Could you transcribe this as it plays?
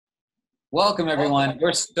Welcome, everyone.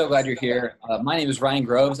 We're so glad you're here. My name is Ryan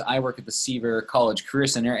Groves. I work at the Seaver College Career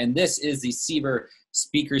Center, and this is the Seaver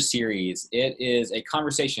Speaker Series. It is a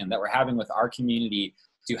conversation that we're having with our community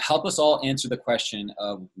to help us all answer the question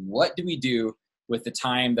of what do we do with the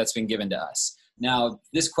time that's been given to us. Now,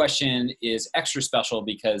 this question is extra special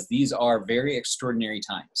because these are very extraordinary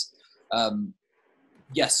times.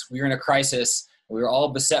 Yes, we're in a crisis. We're all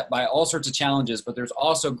beset by all sorts of challenges, but there's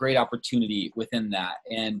also great opportunity within that.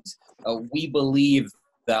 And we believe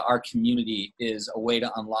that our community is a way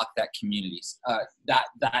to unlock that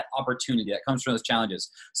that opportunity that comes from those challenges.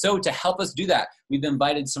 So to help us do that, we've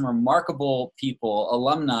invited some remarkable people,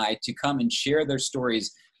 alumni, to come and share their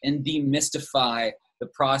stories and demystify the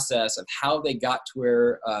process of how they got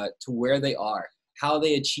to where they are, how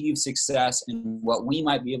they achieve success, and what we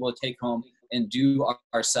might be able to take home and do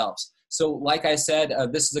ourselves. So like I said,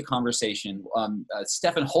 this is a conversation.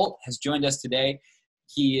 Stefan Holt has joined us today.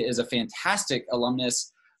 He is a fantastic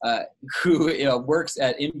alumnus who works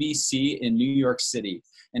at NBC in New York City.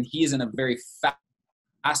 And he is in a very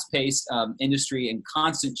fast-paced industry and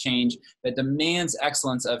constant change that demands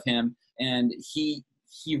excellence of him. And he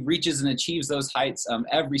reaches and achieves those heights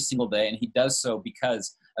every single day. And he does so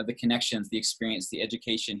because of the connections, the experience, the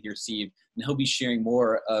education he received. And he'll be sharing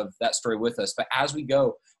more of that story with us. But as we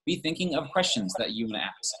go, be thinking of questions that you want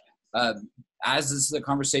to ask. As this is a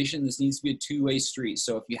conversation, this needs to be a two-way street.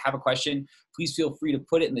 So if you have a question, please feel free to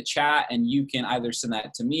put it in the chat, and you can either send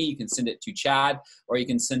that to me, you can send it to Chad, or you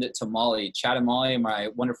can send it to Molly. Chad and Molly are my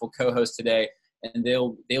wonderful co-hosts today, and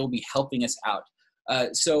they'll be helping us out.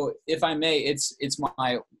 So if I may, it's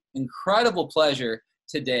my incredible pleasure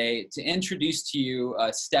today to introduce to you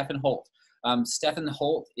Stefan Holt. Stefan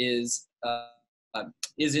Holt is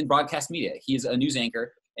in broadcast media. He's a news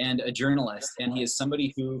anchor and a journalist, and he is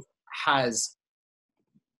somebody who has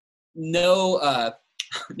no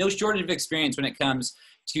shortage of experience when it comes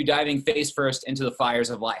to diving face first into the fires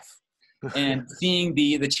of life and seeing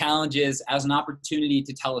the challenges as an opportunity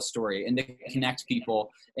to tell a story and to connect people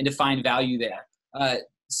and to find value there.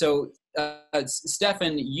 So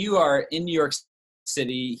Stefan, you are in New York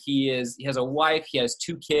City. He has a wife. He has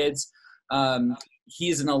two kids.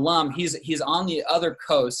 He's an alum. He's on the other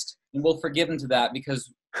coast, and we'll forgive him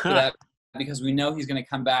because we know he's going to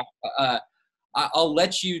come back. I'll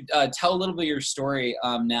let you tell a little bit of your story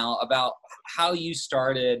now about how you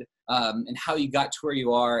started and how you got to where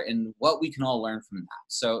you are and what we can all learn from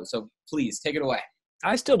that. So please take it away.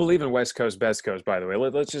 I still believe in West Coast, best coast, by the way.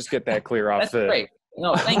 Let's just get that clear off. That's great.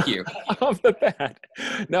 No, thank you. Off the bat.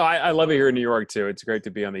 No, I love it here in New York too. It's great to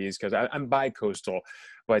be on the East Coast. I'm bi-coastal,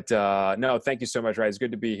 but no, thank you so much, Ryan. It's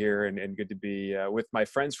good to be here and good to be with my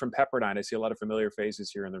friends from Pepperdine. I see a lot of familiar faces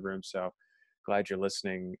here in the room, so glad you're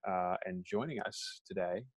listening and joining us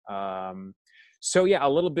today. So yeah, a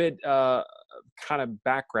little bit kind of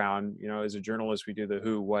background. As a journalist, we do the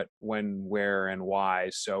who, what, when, where, and why.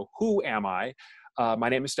 So who am I? My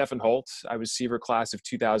name is Stefan Holt. I was Seaver class of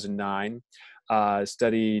 2009.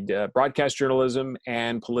 Studied broadcast journalism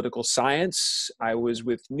and political science. I was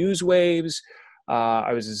with Newswaves.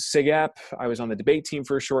 I was a SIGEP. I was on the debate team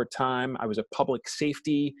for a short time. I was a public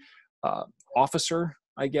safety officer,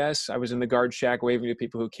 I guess. I was in the guard shack waving to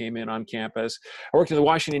people who came in on campus. I worked in the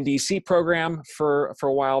Washington, D.C. program for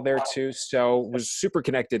a while there too. So was super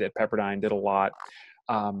connected at Pepperdine, did a lot.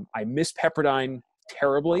 I miss Pepperdine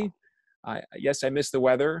terribly. Yes, I miss the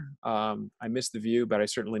weather. I miss the view, but I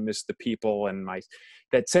certainly miss the people and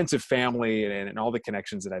that sense of family and all the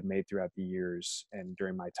connections that I've made throughout the years and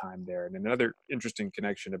during my time there. And another interesting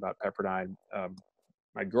connection about Pepperdine,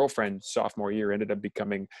 my girlfriend sophomore year ended up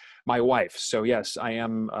becoming my wife. So yes, I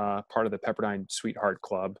am part of the Pepperdine Sweetheart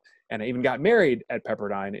Club, and I even got married at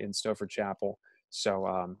Pepperdine in Stoford Chapel.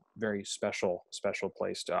 So very special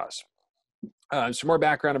place to us. Some more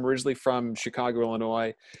background. I'm originally from Chicago,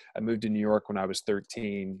 Illinois. I moved to New York when I was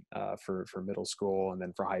 13 for middle school and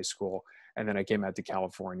then for high school. And then I came out to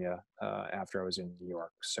California after I was in New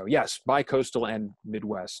York. So yes, bi-coastal and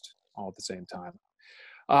Midwest all at the same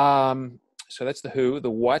time. So that's the who. The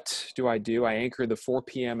what do? I anchor the 4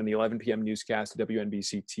 p.m. and the 11 p.m. newscast at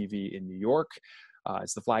WNBC-TV in New York.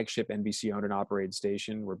 It's the flagship NBC-owned and operated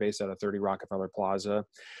station. We're based out of 30 Rockefeller Plaza.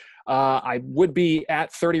 I would be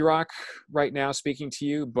at 30 Rock right now speaking to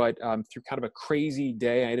you, but through kind of a crazy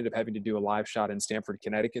day, I ended up having to do a live shot in Stamford,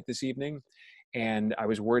 Connecticut this evening. And I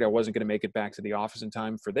was worried I wasn't going to make it back to the office in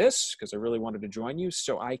time for this because I really wanted to join you.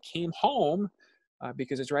 So I came home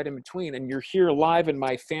because it's right in between. And you're here live in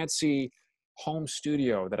my fancy home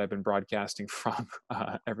studio that I've been broadcasting from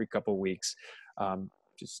every couple of weeks.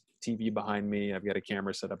 Just TV behind me. I've got a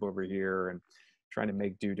camera set up over here and trying to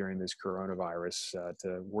make do during this coronavirus,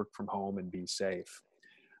 to work from home and be safe.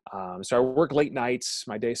 So I work late nights.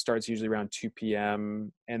 My day starts usually around 2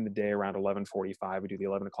 p.m. End the day around 11:45. We do the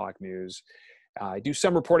 11 o'clock news. I do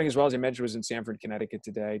some reporting as well. As I mentioned, I was in Sanford, Connecticut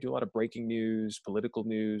today. I do a lot of breaking news, political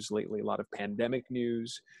news, lately a lot of pandemic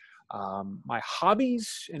news. My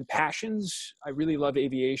hobbies and passions, I really love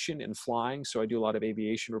aviation and flying, so I do a lot of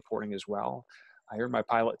aviation reporting as well. I earned my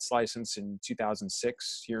pilot's license in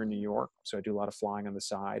 2006 here in New York, so I do a lot of flying on the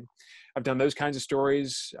side. I've done those kinds of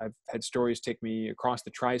stories. I've had stories take me across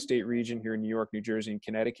the tri-state region here in New York, New Jersey, and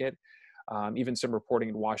Connecticut. Even some reporting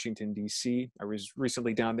in Washington, D.C. I was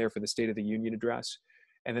recently down there for the State of the Union address.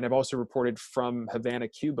 And then I've also reported from Havana,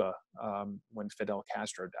 Cuba, when Fidel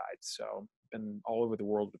Castro died. So I've been all over the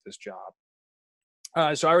world with this job.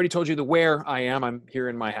 So I already told you the where I am. I'm here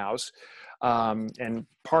in my house. And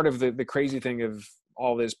part of the crazy thing of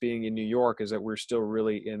all this being in New York is that we're still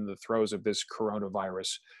really in the throes of this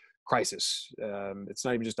coronavirus crisis. It's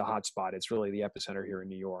not even just a hot spot. It's really the epicenter here in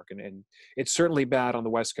New York. And it's certainly bad on the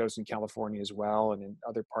West Coast in California as well, and in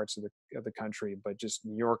other parts of the country. But just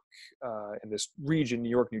New York, and this region, New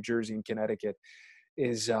York, New Jersey, and Connecticut,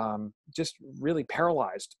 is just really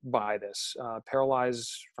paralyzed by this, paralyzed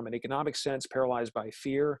from an economic sense, paralyzed by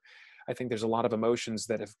fear. I think there's a lot of emotions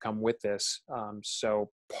that have come with this.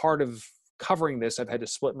 So part of covering this, I've had to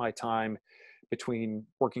split my time between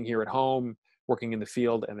working here at home, working in the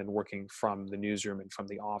field, and then working from the newsroom and from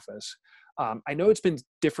the office. I know it's been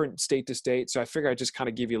different state to state, so I figure I'd just kind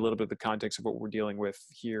of give you a little bit of the context of what we're dealing with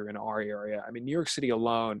here in our area. I mean, New York City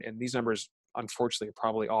alone, and these numbers unfortunately are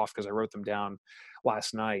probably off because I wrote them down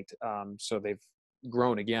last night, so they've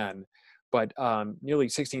grown again. But nearly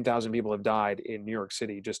 16,000 people have died in New York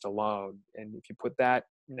City just alone. And if you put that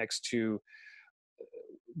next to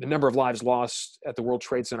the number of lives lost at the World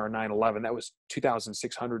Trade Center on 9/11, that was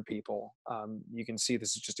 2,600 people. You can see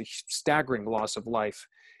this is just a staggering loss of life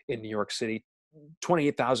in New York City.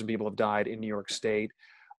 28,000 people have died in New York State.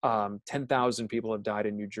 10,000 people have died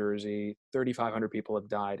in New Jersey. 3,500 people have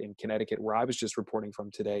died in Connecticut, where I was just reporting from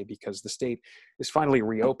today, because the state is finally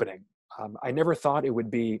reopening. I never thought it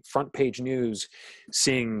would be front page news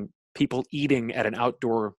seeing people eating at an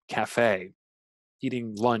outdoor cafe,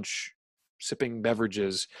 eating lunch, sipping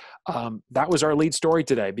beverages. That was our lead story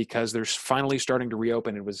today, because they're finally starting to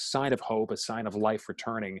reopen. It was a sign of hope, a sign of life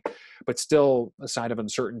returning, but still a sign of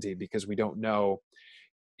uncertainty, because we don't know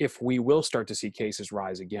if we will start to see cases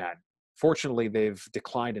rise again. Fortunately, they've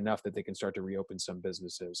declined enough that they can start to reopen some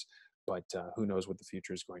businesses, but who knows what the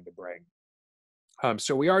future is going to bring.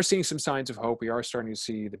 So we are seeing some signs of hope. We are starting to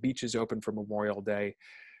see the beaches open for Memorial Day.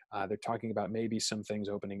 They're talking about maybe some things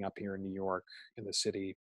opening up here in New York, in the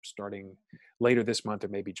city, starting later this month or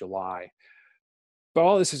maybe July. But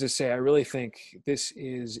all this is to say, I really think this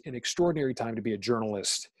is an extraordinary time to be a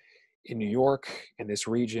journalist in New York, in this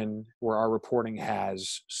region where our reporting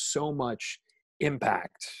has so much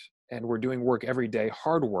impact. And we're doing work every day,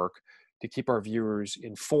 hard work, to keep our viewers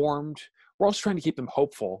informed. We're also trying to keep them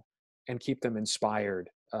hopeful and keep them inspired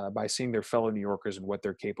by seeing their fellow New Yorkers and what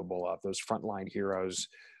they're capable of, those frontline heroes,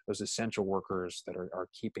 those essential workers that are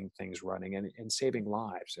keeping things running and saving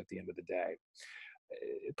lives at the end of the day.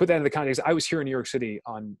 Put that in the context, I was here in New York City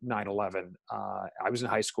on 9/11. I was in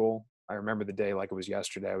high school. I remember the day like it was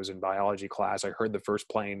yesterday. I was in biology class. I heard the first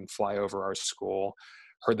plane fly over our school,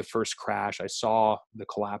 heard the first crash. I saw the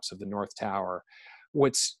collapse of the North Tower.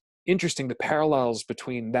 What's interesting, the parallels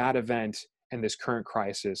between that event and this current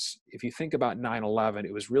crisis, if you think about 9/11,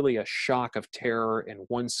 it was really a shock of terror in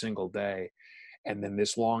one single day. And then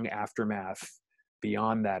this long aftermath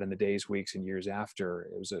beyond that in the days, weeks, and years after.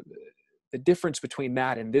 It was the difference between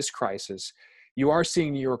that and this crisis. You are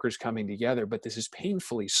seeing New Yorkers coming together, but this is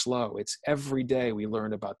painfully slow. It's every day we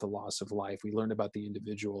learn about the loss of life. We learn about the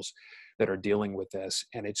individuals that are dealing with this,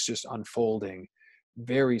 and it's just unfolding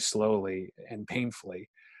very slowly and painfully.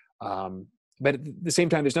 But at the same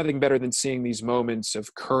time, there's nothing better than seeing these moments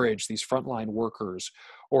of courage, these frontline workers,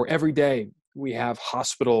 or every day we have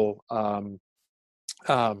hospital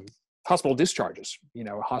discharges. You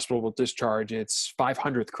know, a hospital will discharge its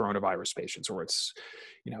 500th coronavirus patients, or its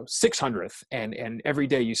 600th, and every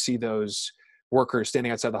day you see those workers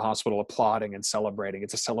standing outside the hospital applauding and celebrating.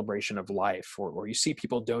 It's a celebration of life. Or you see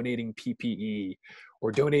people donating PPE,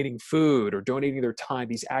 or donating food, or donating their time,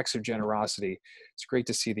 these acts of generosity. It's great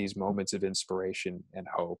to see these moments of inspiration and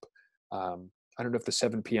hope. I don't know if the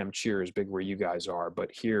 7 p.m. cheer is big where you guys are, but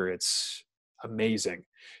here it's amazing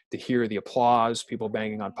to hear the applause, people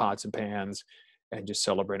banging on pots and pans, and just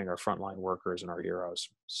celebrating our frontline workers and our heroes.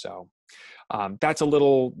 So that's a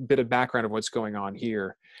little bit of background of what's going on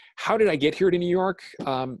here. How did I get here to New York?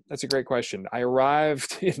 That's a great question. I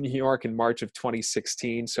arrived in New York in March of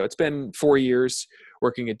 2016. So it's been 4 years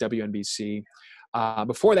working at WNBC.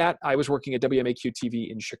 Before that, I was working at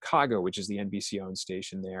WMAQ-TV in Chicago, which is the NBC-owned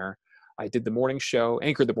station there. I did the morning show,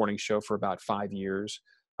 anchored the morning show for about 5 years.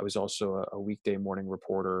 I was also a weekday morning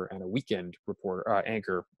reporter and a weekend reporter,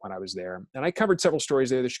 anchor when I was there. And I covered several stories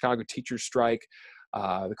there, the Chicago teachers strike,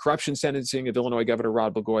 the corruption sentencing of Illinois Governor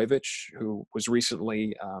Rod Blagojevich, who was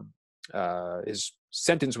recently, his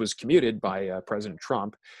sentence was commuted by President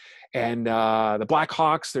Trump, and the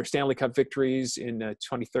Blackhawks, their Stanley Cup victories in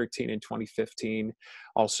 2013 and 2015,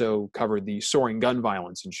 also covered the soaring gun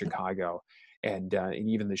violence in Chicago. And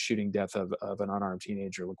even the shooting death of an unarmed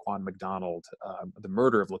teenager, Laquan McDonald, the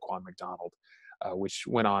murder of Laquan McDonald, which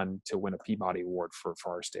went on to win a Peabody Award for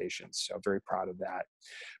our station. So very proud of that.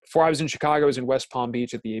 Before I was in Chicago, I was in West Palm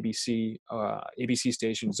Beach at the ABC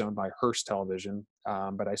station owned by Hearst Television.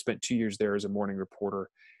 But I spent 2 years there as a morning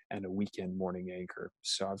reporter and a weekend morning anchor.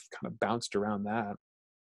 So I've kind of bounced around that.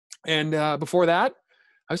 And before that,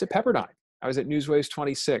 I was at Pepperdine. I was at Newswaves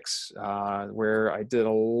 26, where I did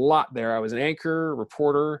a lot there. I was an anchor,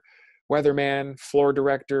 reporter, weatherman, floor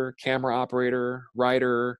director, camera operator,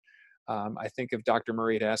 writer. I think if Dr.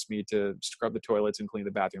 Murray had asked me to scrub the toilets and clean the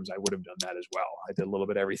bathrooms, I would have done that as well. I did a little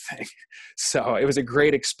bit of everything. So it was a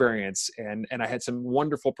great experience. And I had some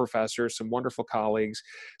wonderful professors, some wonderful colleagues,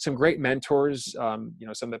 some great mentors. Some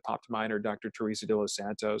that popped to mind are Dr. Teresa de los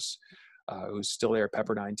Santos, who's still there at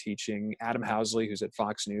Pepperdine teaching, Adam Housley, who's at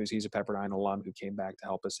Fox News. He's a Pepperdine alum who came back to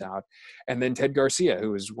help us out. And then Ted Garcia,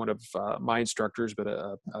 who is one of my instructors, but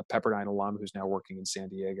a Pepperdine alum who's now working in San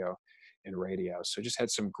Diego in radio. So just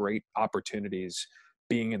had some great opportunities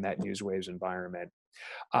being in that Newswaves environment.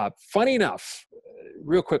 Funny enough,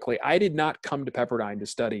 real quickly, I did not come to Pepperdine to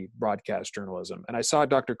study broadcast journalism. And I saw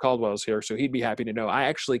Dr. Caldwell's here, so he'd be happy to know. I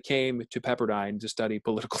actually came to Pepperdine to study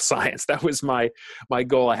political science. That was my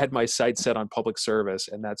goal. I had my sights set on public service,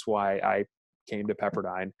 and that's why I came to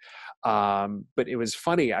Pepperdine. But it was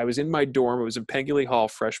funny. I was in my dorm. It was in Pengilly Hall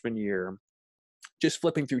freshman year, just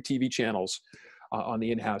flipping through TV channels on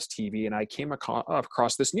the in-house TV, and I came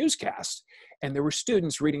across this newscast, and there were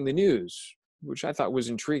students reading the news, which I thought was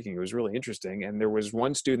intriguing. It was really interesting. And there was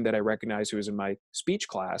one student that I recognized who was in my speech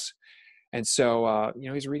class. And so,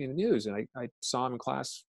 he's reading the news, and I saw him in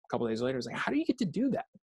class a couple of days later. I was like, how do you get to do that?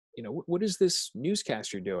 What is this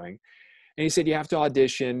newscast you're doing? And he said, you have to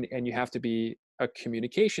audition and you have to be a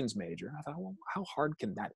communications major. And I thought, well, how hard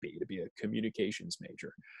can that be to be a communications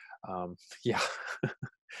major? Yeah.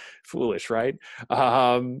 Foolish, right?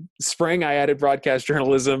 Spring, I added broadcast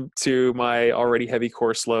journalism to my already heavy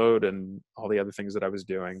course load and all the other things that I was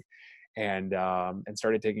doing, and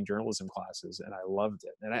started taking journalism classes, and I loved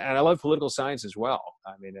it. And I love political science as well.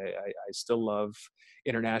 I mean, I still love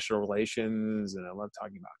international relations, and I love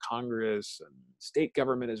talking about Congress and state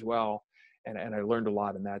government as well. And I learned a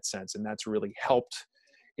lot in that sense, and that's really helped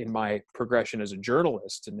in my progression as a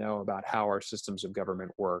journalist to know about how our systems of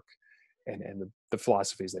government work and the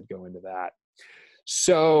philosophies that go into that.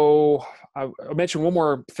 So I'll mention one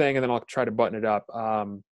more thing, and then I'll try to button it up,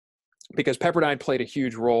 because Pepperdine played a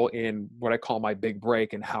huge role in what I call my big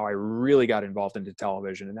break and how I really got involved into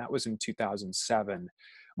television. And that was in 2007,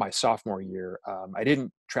 my sophomore year. I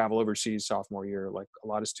didn't travel overseas sophomore year like a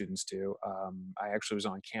lot of students do. I actually was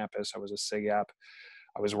on campus. I was a SIGEP.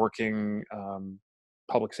 I was working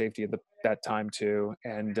public safety at that time too.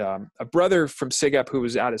 And a brother from SIGEP who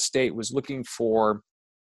was out of state was looking for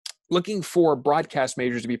broadcast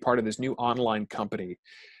majors to be part of this new online company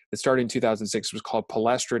that started in 2006. It was called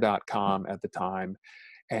Palestra.com at the time.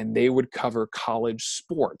 And they would cover college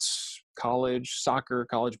sports, college soccer,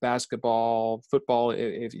 college basketball, football,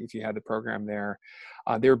 if you had the program there.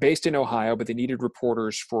 They were based in Ohio, but they needed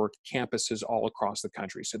reporters for campuses all across the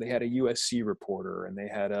country. So they had a USC reporter, and they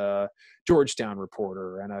had a Georgetown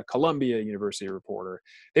reporter, and a Columbia University reporter.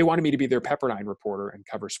 They wanted me to be their Pepperdine reporter and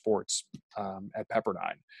cover sports at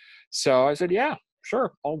Pepperdine. So I said, yeah,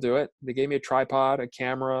 sure, I'll do it. They gave me a tripod, a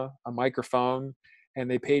camera, a microphone, and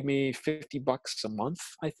they paid me $50 a month,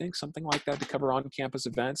 I think, something like that, to cover on-campus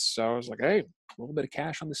events. So I was like, hey, a little bit of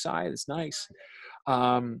cash on the side. It's nice.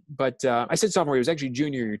 But I said sophomore year. It was actually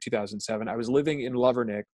junior year, 2007. I was living in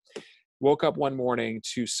Lovernick, woke up one morning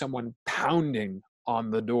to someone pounding on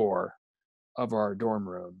the door of our dorm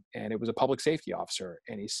room. And it was a public safety officer.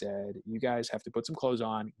 And he said, you guys have to put some clothes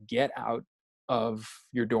on, get out of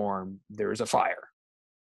your dorm. There is a fire.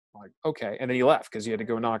 I'm like, okay. And then he left because he had to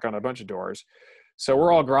go knock on a bunch of doors. So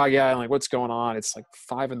we're all groggy-eyed, like, what's going on? It's like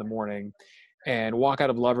 5 a.m. and walk out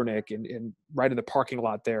of Lovernick and right in the parking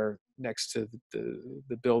lot there next to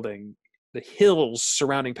the building, the hills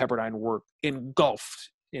surrounding Pepperdine were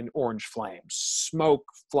engulfed in orange flames, smoke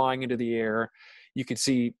flying into the air. You could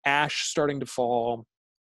see ash starting to fall.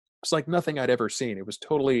 It's like nothing I'd ever seen. It was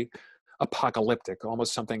totally apocalyptic,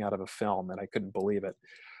 almost something out of a film, and I couldn't believe it.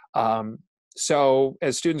 So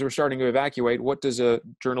as students were starting to evacuate, what does a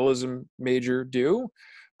journalism major do?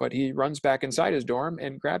 But he runs back inside his dorm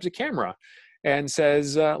and grabs a camera and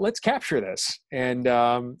says, let's capture this. And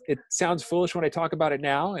it sounds foolish when I talk about it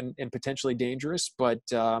now and potentially dangerous, but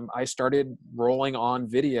I started rolling on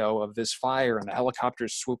video of this fire and the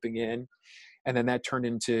helicopters swooping in. And then that turned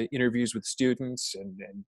into interviews with students and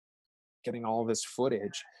getting all this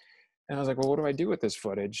footage. And I was like, well, what do I do with this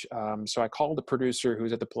footage? So I called the producer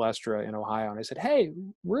who's at the Palestra in Ohio, and I said, hey,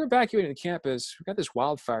 we're evacuating the campus. We've got this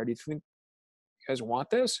wildfire. Do you think you guys want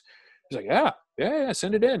this? He's like, yeah,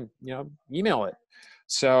 send it in, email it.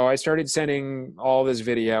 So I started sending all this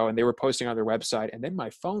video, and they were posting on their website. And then my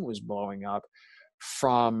phone was blowing up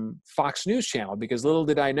from Fox News Channel, because little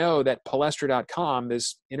did I know that Palestra.com,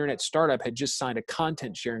 this internet startup, had just signed a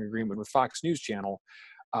content sharing agreement with Fox News Channel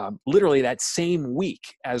literally that same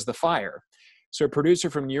week as the fire. So a producer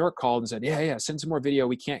from New York called and said, yeah, send some more video.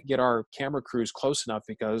 We can't get our camera crews close enough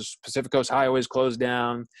because Pacific Coast Highway is closed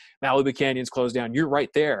down, Malibu Canyon's closed down. You're right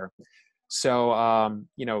there. So,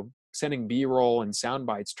 sending B-roll and sound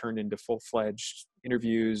bites turned into full-fledged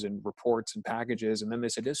interviews and reports and packages. And then they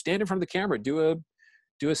said, just stand in front of the camera, do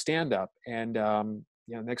a stand-up. And,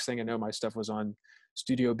 next thing I know, my stuff was on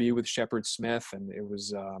Studio B with Shepard Smith, and it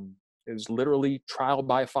was literally trial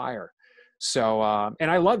by fire. So, and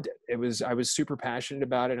I loved it. I was super passionate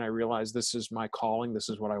about it, and I realized this is my calling. This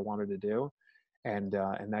is what I wanted to do. And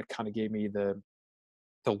that kind of gave me the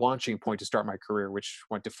launching point to start my career, which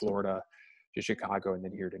went to Florida, to Chicago, and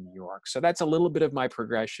then here to New York. So that's a little bit of my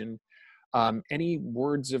progression. Any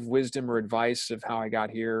words of wisdom or advice of how I got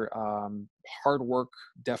here? Hard work,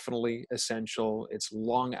 definitely essential. It's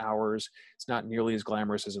long hours. It's not nearly as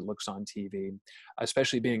glamorous as it looks on TV,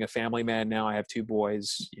 especially being a family man now. I have 2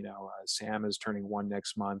 boys. Sam is turning 1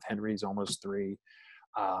 next month. Henry's almost 3.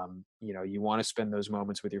 You want to spend those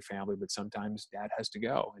moments with your family, but sometimes dad has to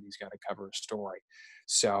go and he's got to cover a story.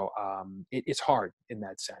 So it's hard in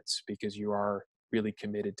that sense, because you are really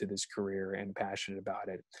committed to this career and passionate about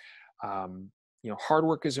it. Hard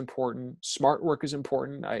work is important. Smart work is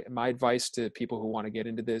important. My advice to people who want to get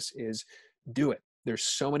into this is do it. There's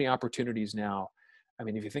so many opportunities now. I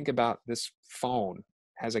mean, if you think about this phone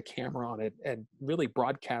has a camera on it and really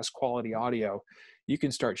broadcast quality audio, you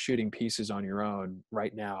can start shooting pieces on your own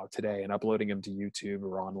right now, today, and uploading them to YouTube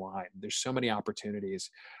or online. There's so many opportunities.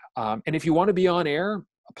 And if you want to be on air,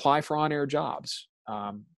 apply for on-air jobs.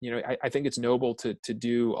 I think it's noble to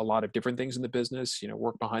do a lot of different things in the business,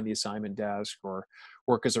 work behind the assignment desk or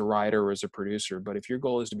work as a writer or as a producer. But if your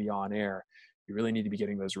goal is to be on air, you really need to be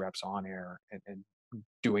getting those reps on air and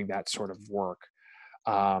doing that sort of work.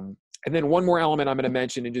 And then one more element I'm going to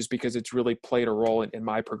mention, and just because it's really played a role in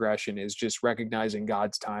my progression, is just recognizing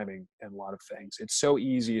God's timing in a lot of things. It's so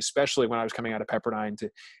easy, especially when I was coming out of Pepperdine, to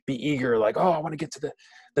be eager, like, oh, I want to get to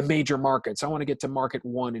the major markets. I want to get to market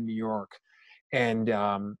 1 in New York. And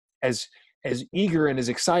as eager and as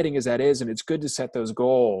exciting as that is, and it's good to set those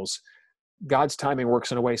goals, God's timing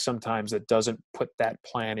works in a way sometimes that doesn't put that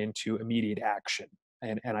plan into immediate action.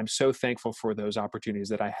 And I'm so thankful for those opportunities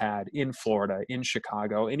that I had in Florida, in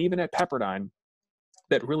Chicago, and even at Pepperdine,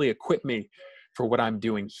 that really equipped me for what I'm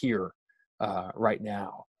doing here right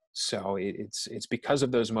now. So it's because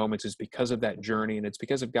of those moments, it's because of that journey, and it's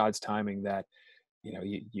because of God's timing that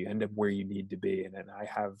you end up where you need to be. And I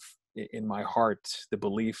have in my heart the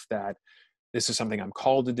belief that this is something I'm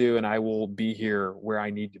called to do, and I will be here where I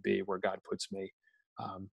need to be, where God puts me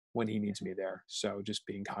when He needs me there. So just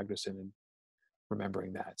being cognizant and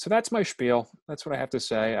remembering that. So that's my spiel. That's what I have to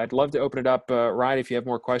say. I'd love to open it up, Ryan, if you have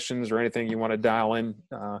more questions or anything you want to dial in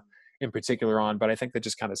particular on, but I think that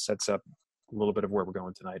just kind of sets up a little bit of where we're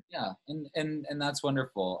going tonight. Yeah, and that's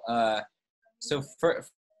wonderful. So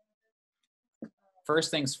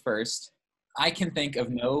first things first, I can think of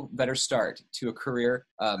no better start to a career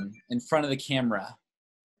in front of the camera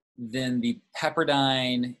than the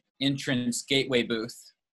Pepperdine entrance gateway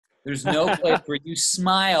booth. There's no place where you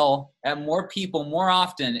smile at more people more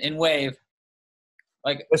often and wave.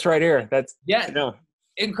 Like that's right here. That's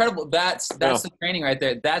incredible. That's the training right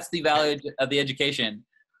there. That's the value of the education.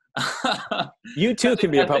 You too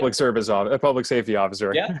can be a public safety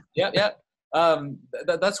officer. Yeah.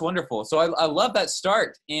 That's wonderful. So I love that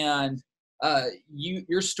start, and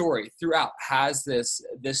your story throughout has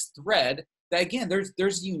this thread again,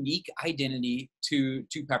 there's a unique identity to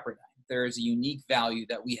Pepperdine. There's a unique value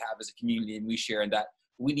that we have as a community and we share, and that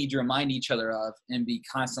we need to remind each other of and be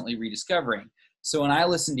constantly rediscovering. So when I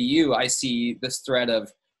listen to you, I see this thread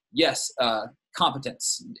of, yes,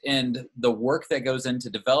 competence and the work that goes into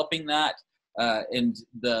developing that, and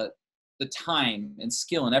the time and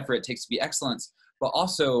skill and effort it takes to be excellence, but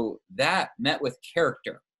also that met with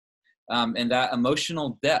character, and that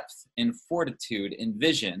emotional depth and fortitude and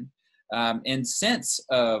vision, and sense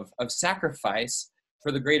of sacrifice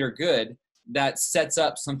for the greater good that sets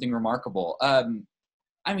up something remarkable.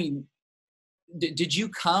 I mean, did you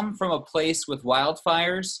come from a place with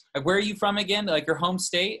wildfires? Like, where are you from again? Like your home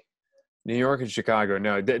state? New York and Chicago.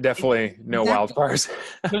 No, definitely no Exactly. wildfires.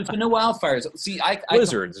 So no wildfires. See,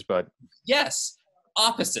 Blizzards, but yes,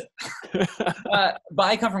 opposite. But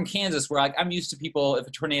I come from Kansas, where I'm used to people, if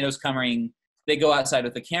a tornado's coming, they go outside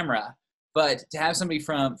with the camera. But to have somebody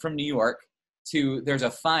from New York there's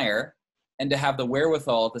a fire, and to have the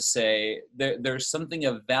wherewithal to say there's something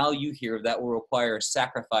of value here that will require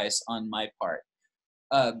sacrifice on my part.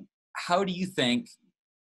 How do you think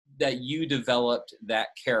that you developed that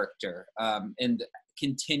character, and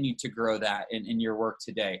continue to grow that in your work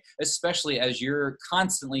today, especially as you're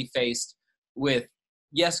constantly faced with,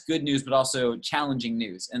 yes, good news, but also challenging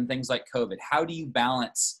news and things like COVID? How do you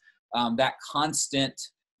balance that constant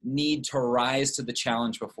need to rise to the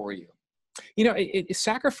challenge before you? You know,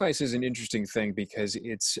 sacrifice is an interesting thing because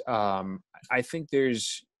it's, I think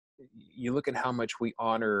you look at how much we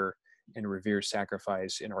honor and revere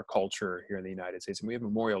sacrifice in our culture here in the United States. And we have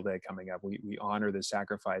Memorial Day coming up. We honor the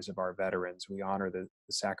sacrifice of our veterans. We honor the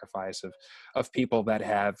sacrifice of people that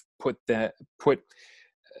have put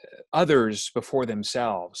others before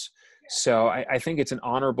themselves. So I think it's an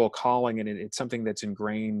honorable calling, and it's something that's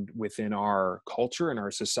ingrained within our culture and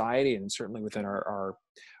our society, and certainly within our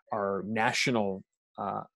national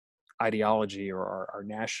ideology, or our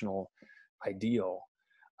national ideal.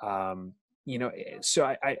 You know,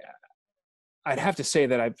 so I'd have to say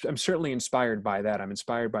that I'm certainly inspired by that. I'm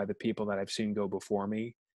inspired by the people that I've seen go before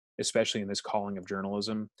me, especially in this calling of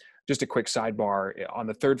journalism. Just a quick sidebar: on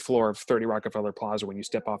the third floor of 30 Rockefeller Plaza, when you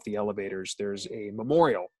step off the elevators, there's a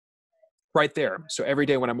memorial right there. So every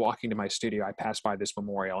day when I'm walking to my studio, I pass by this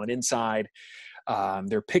memorial, and inside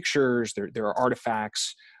there are pictures, there are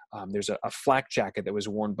artifacts. There's a flak jacket that was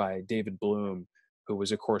worn by David Bloom, who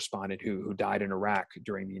was a correspondent who died in Iraq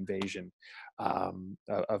during the invasion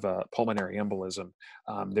of a pulmonary embolism.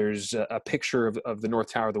 There's a picture of the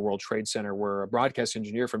North Tower of the World Trade Center, where a broadcast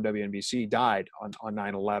engineer from WNBC died on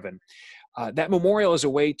 9/11. That memorial is a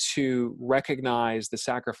way to recognize the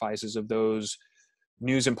sacrifices of those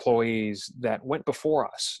news employees that went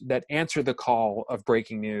before us, that answered the call of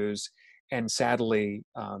breaking news, and sadly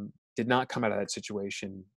did not come out of that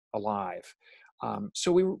situation alive.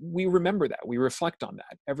 So we remember that, we reflect on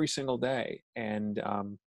that every single day. And,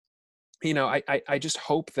 you know, I just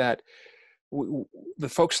hope that the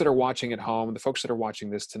folks that are watching at home, the folks that are watching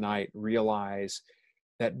this tonight, realize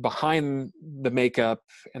that behind the makeup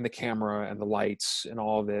and the camera and the lights and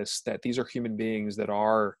all of this, that these are human beings that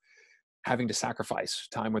are having to sacrifice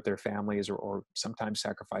time with their families, or sometimes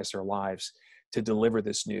sacrifice their lives to deliver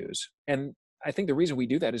this news. And I think the reason we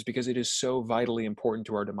do that is because it is so vitally important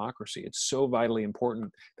to our democracy. It's so vitally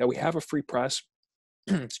important that we have a free press.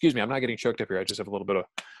 Excuse me, I'm not getting choked up here. I just have a little bit of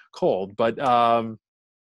cold. But,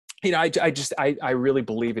 you know, I really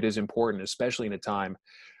believe it is important, especially in a time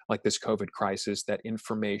like this COVID crisis, that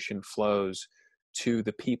information flows to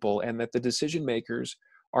the people, and that the decision makers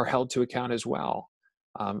are held to account as well.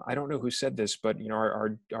 I don't know who said this, but, you know,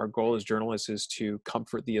 our goal as journalists is to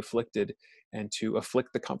comfort the afflicted and to afflict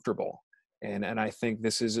the comfortable. And I think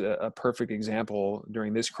this is a perfect example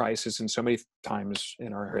during this crisis, and so many times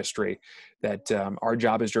in our history, that our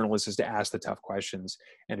job as journalists is to ask the tough questions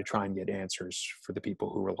and to try and get answers for the people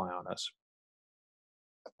who rely on us.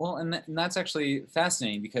 Well, and that's actually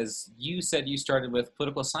fascinating, because you said you started with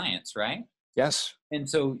political science, right? Yes. And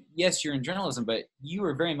so, yes, you're in journalism, but you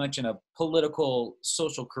were very much in a political,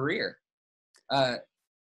 social career. Of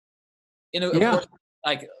course,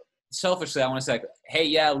 like, selfishly, I want to say, like, hey,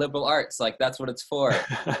 yeah, liberal arts, like, that's what it's for.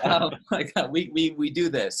 Like, we do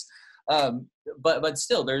this. But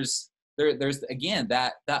still, there's again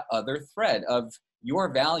that other thread of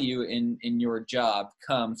your value in your job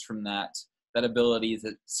comes from that ability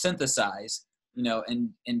to synthesize, you know, and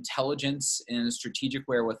intelligence and strategic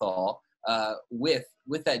wherewithal, with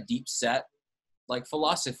that deep set, like,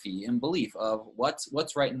 philosophy and belief of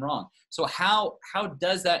what's right and wrong. So how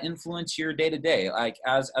does that influence your day to day? Like,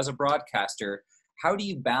 as a broadcaster, how do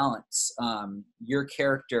you balance your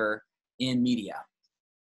character in media?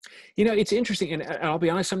 It's interesting, and I'll be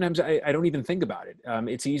honest, sometimes I don't even think about it.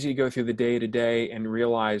 It's easy to go through the day to day and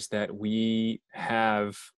realize that we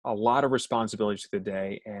have a lot of responsibilities for the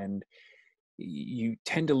day, and you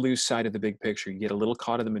tend to lose sight of the big picture. You get a little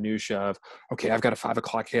caught in the minutia of, okay, I've got a 5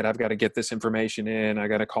 o'clock hit. I've got to get this information in. I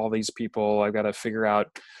got to call these people. I've got to figure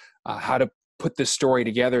out how to put this story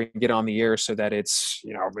together and get on the air so that it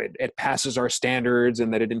passes our standards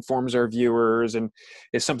and that it informs our viewers and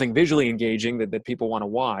is something visually engaging that people want to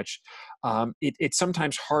watch. It's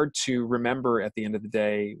sometimes hard to remember at the end of the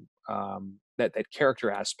day that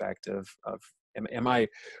character aspect of am I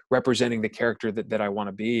representing the character that I want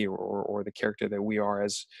to be, or the character that we are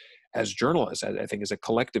as journalists, I think, as a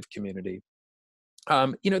collective community.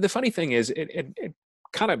 The funny thing is, it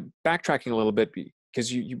kind of backtracking a little bit,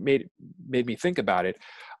 because you made me think about it.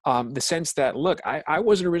 The sense that, look, I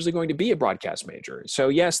wasn't originally going to be a broadcast major. So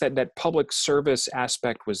yes, that public service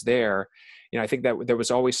aspect was there. I think that there was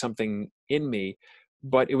always something in me,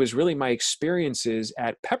 but it was really my experiences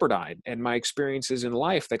at Pepperdine and my experiences in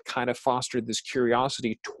life that kind of fostered this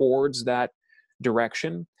curiosity towards that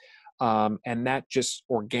direction. And that just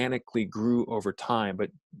organically grew over time. But,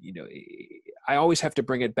 I always have to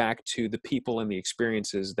bring it back to the people and the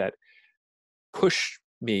experiences that push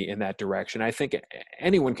me in that direction. I think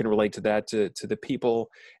anyone can relate to that, to the people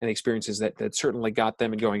and the experiences that certainly got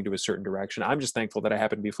them going to a certain direction. I'm just thankful that I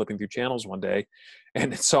happened to be flipping through channels one day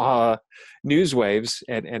and saw Newswaves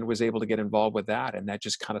and was able to get involved with that. And that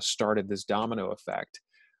just kind of started this domino effect.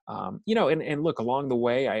 And look, along the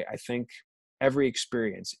way, I think every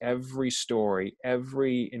experience, every story,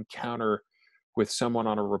 every encounter with someone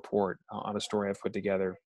on a report, on a story I've put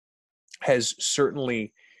together, has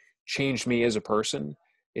certainly changed me as a person.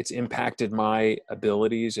 It's impacted my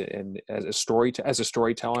abilities and as a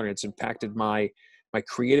storyteller, and it's impacted my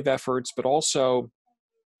creative efforts, but also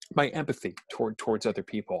my empathy towards other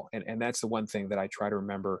people. And that's the one thing that I try to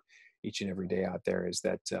remember each and every day out there, is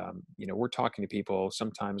that we're talking to people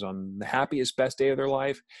sometimes on the happiest, best day of their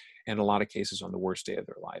life, and in a lot of cases on the worst day of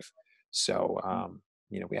their life. So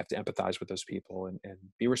we have to empathize with those people and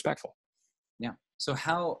be respectful. Yeah. So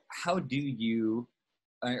how do you,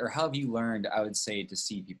 or how have you learned, I would say, to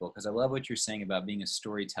see people? Because I love what you're saying about being a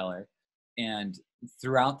storyteller. And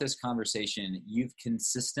throughout this conversation, you've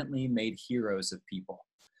consistently made heroes of people,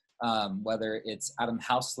 whether it's Adam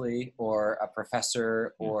Housley or a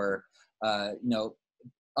professor or,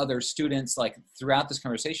 other students. Like, throughout this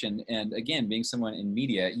conversation, and again, being someone in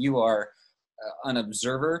media, you are an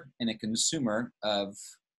observer and a consumer of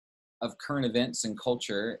current events and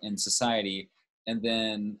culture and society, and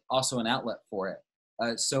then also an outlet for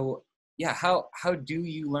it. So yeah, how do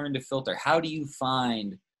you learn to filter? How do you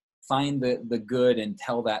find the good and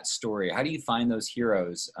tell that story? How do you find those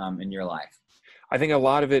heroes in your life? I think a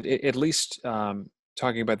lot of it, at least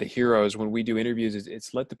talking about the heroes, when we do interviews,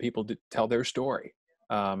 it's let the people tell their story.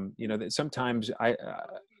 That sometimes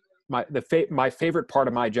my favorite part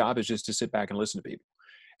of my job is just to sit back and listen to people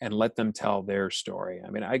and let them tell their story. I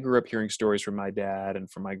mean, I grew up hearing stories from my dad and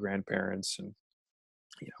from my grandparents, and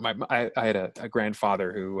I had a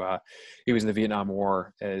grandfather who he was in the Vietnam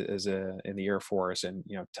War in the Air Force, and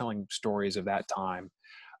telling stories of that time.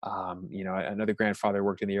 Another grandfather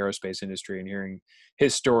worked in the aerospace industry, and hearing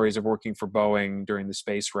his stories of working for Boeing during the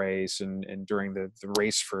space race and during the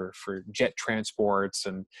race for jet transports.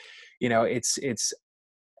 And it's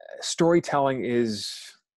storytelling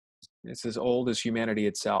it's as old as humanity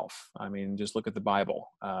itself. I mean, just look at the Bible.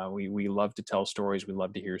 We love to tell stories. We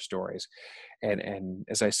love to hear stories. And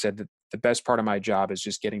as I said, the best part of my job is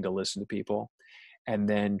just getting to listen to people and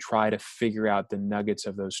then try to figure out the nuggets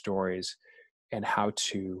of those stories and how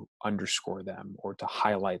to underscore them or to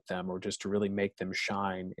highlight them or just to really make them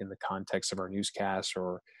shine in the context of our newscasts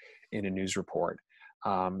or in a news report.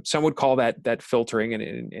 Some would call that filtering,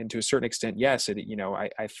 and to a certain extent, yes.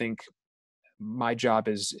 I think my job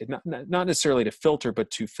is not necessarily to filter,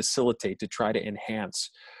 but to facilitate, to try to enhance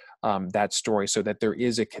that story so that there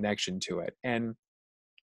is a connection to it. And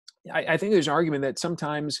I think there's an argument that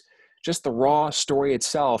sometimes just the raw story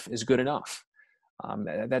itself is good enough.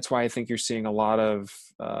 That's why I think you're seeing a lot of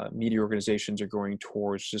media organizations are going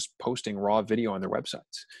towards just posting raw video on their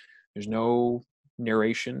websites. There's no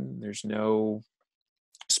narration. There's no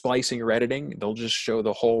splicing or editing. They'll just show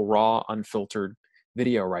the whole raw, unfiltered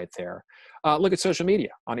video right there. Look at social media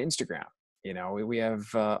on Instagram. We have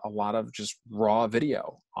a lot of just raw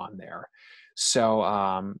video on there. So,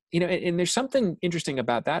 and there's something interesting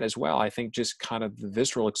about that as well. I think just kind of the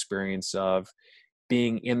visceral experience of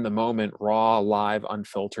being in the moment, raw, live,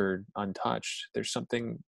 unfiltered, untouched. There's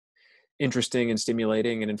something interesting and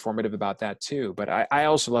stimulating and informative about that too. But I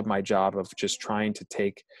also love my job of just trying to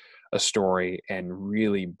take a story and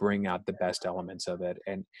really bring out the best elements of it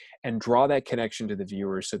and draw that connection to the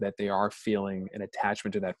viewers so that they are feeling an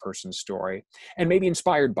attachment to that person's story and maybe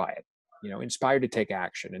inspired by it, inspired to take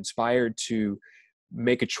action, inspired to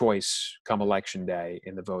make a choice come election day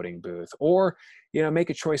in the voting booth, or, make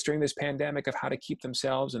a choice during this pandemic of how to keep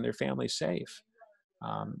themselves and their families safe.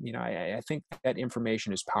 I think that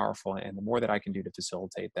information is powerful, and the more that I can do to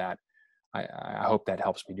facilitate that, I hope that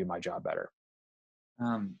helps me do my job better.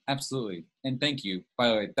 Absolutely. And thank you, by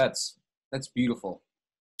the way. That's beautiful.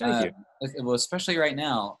 Thank you. Well, especially right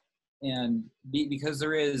now, and because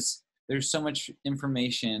there's so much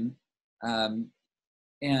information,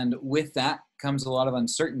 and with that comes a lot of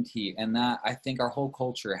uncertainty, and that I think our whole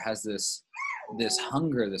culture has this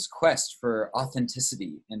hunger, this quest for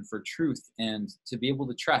authenticity and for truth, and to be able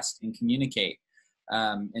to trust and communicate,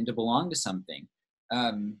 and to belong to something.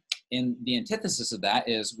 And the antithesis of that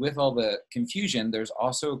is, with all the confusion, there's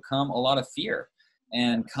also come a lot of fear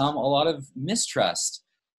and come a lot of mistrust.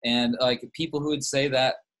 And like people who would say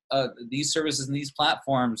that these services and these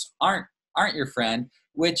platforms aren't your friend,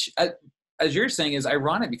 which as you're saying is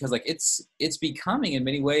ironic, because like it's becoming in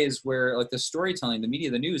many ways where like the storytelling, the media,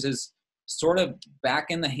 the news is sort of back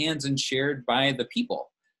in the hands and shared by the people.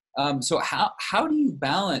 So how do you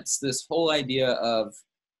balance this whole idea of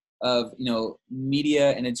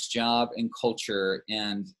media and its job and culture,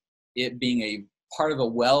 and it being a part of a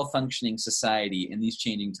well-functioning society in these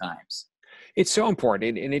changing times? It's so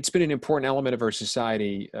important, and it's been an important element of our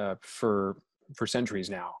society for centuries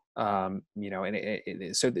now.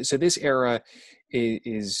 So this era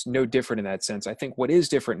is no different in that sense. I think what is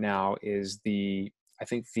different now is the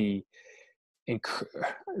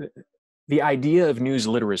idea of news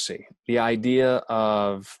literacy, the idea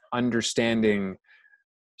of understanding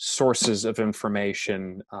sources of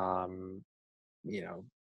information,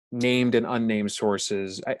 named and unnamed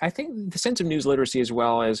sources. I think the sense of news literacy, as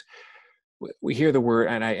well as we hear the word,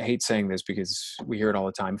 and I hate saying this because we hear it all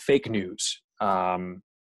the time, fake news. That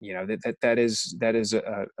is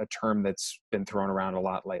a term that's been thrown around a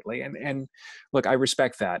lot lately. And look, I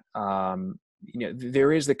respect that.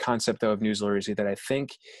 There is the concept, though, of news literacy that I think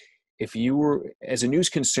if you were, as a news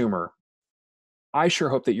consumer, I sure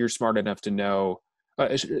hope that you're smart enough to know,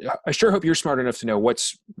 I sure hope you're smart enough to know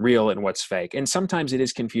what's real and what's fake. And sometimes it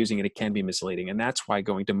is confusing and it can be misleading. And that's why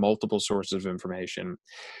going to multiple sources of information,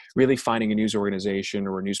 really finding a news organization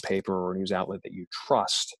or a newspaper or a news outlet that you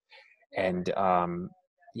trust, and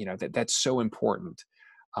that's so important.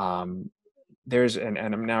 And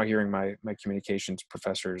I'm now hearing my communications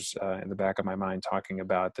professors in the back of my mind talking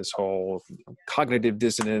about this whole cognitive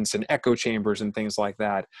dissonance and echo chambers and things like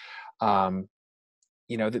that.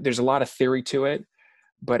 There's a lot of theory to it,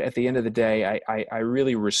 but at the end of the day, I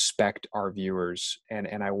really respect our viewers,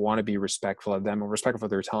 and I want to be respectful of them and respectful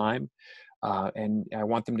of their time. And I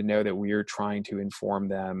want them to know that we are trying to inform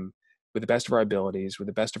them with the best of our abilities, with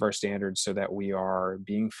the best of our standards, so that we are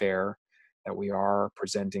being fair, that we are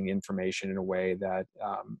presenting information in a way that,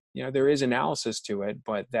 there is analysis to it,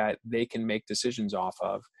 but that they can make decisions off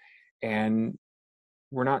of. And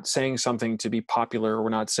we're not saying something to be popular. We're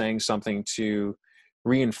not saying something to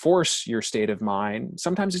reinforce your state of mind.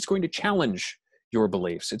 Sometimes it's going to challenge your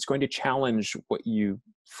beliefs. It's going to challenge what you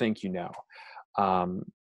think you know. I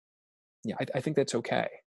think that's okay.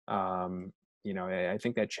 I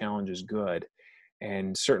think that challenge is good.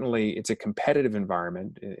 And certainly it's a competitive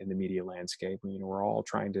environment in the media landscape. We're all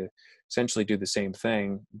trying to essentially do the same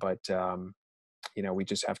thing, but we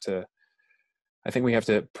just have to, I think we have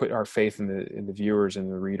to put our faith in the viewers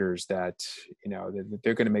and the readers that, that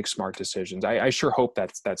they're going to make smart decisions. I sure hope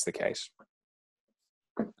that's the case.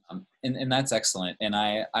 And that's excellent. And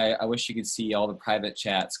I wish you could see all the private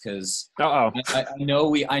chats, because I know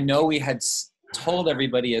we had told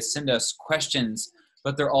everybody to send us questions,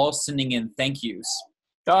 but they're all sending in thank yous.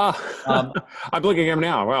 I'm looking at them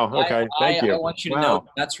now. Well, okay. Thank you. I want you to know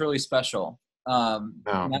that's really special.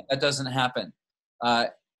 That doesn't happen.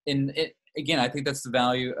 Again, I think that's the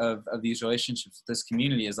value of these relationships with this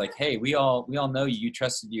community, is like, hey, we all know you. You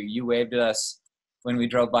trusted you. You waved at us when we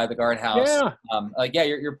drove by the guardhouse. Yeah.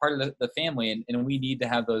 You're part of the family, and we need to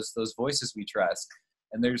have those voices we trust.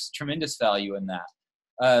 And there's tremendous value in that.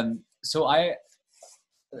 So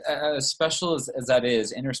as special as that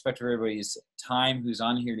is, in respect of everybody's time who's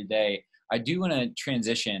on here today, I do want to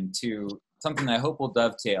transition to something that I hope will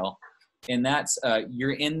dovetail. And that's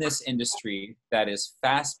you're in this industry that is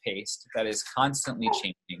fast-paced, that is constantly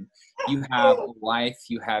changing. You have a wife,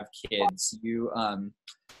 you have kids, you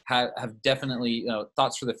have definitely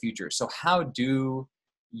thoughts for the future. So how do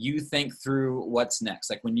you think through what's next?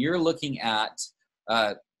 Like when you're looking at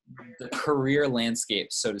uh, the career landscape,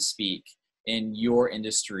 so to speak, in your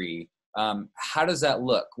industry, how does that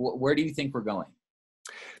look? Where do you think we're going?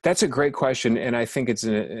 That's a great question, and I think it's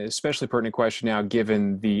an especially pertinent question now,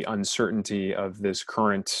 given the uncertainty of this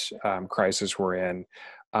current crisis we're in.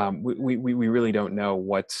 We really don't know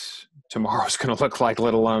what tomorrow's going to look like,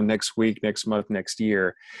 let alone next week, next month, next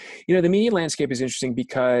year. You know, the media landscape is interesting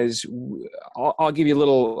because I'll give you a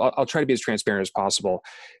little. I'll try to be as transparent as possible.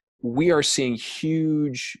 We are seeing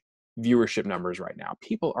huge viewership numbers right now.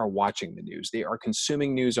 People are watching the news. They are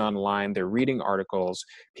consuming news online. They're reading articles.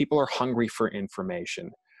 People are hungry for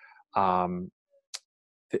information. Um,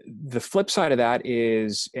 the flip side of that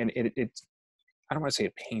is, and it's, I don't want to say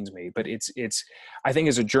it pains me, but it's, I think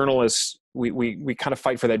as a journalist, we kind of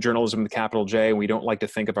fight for that journalism with capital J, and we don't like to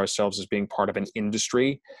think of ourselves as being part of an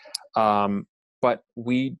industry. But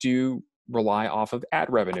we do rely off of ad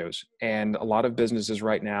revenues, and a lot of businesses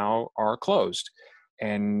right now are closed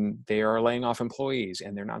and they are laying off employees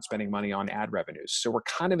and they're not spending money on ad revenues. So we're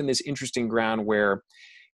kind of in this interesting ground where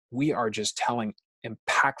we are just telling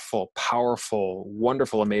impactful, powerful,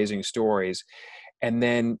 wonderful, amazing stories. And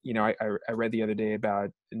then, you know, I read the other day about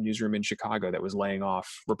a newsroom in Chicago that was laying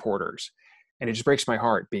off reporters. And it just breaks my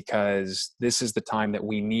heart, because this is the time that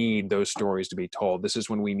we need those stories to be told. This is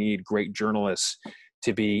when we need great journalists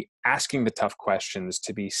to be asking the tough questions,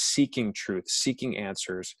 to be seeking truth, seeking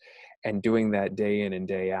answers, and doing that day in and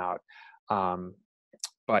day out.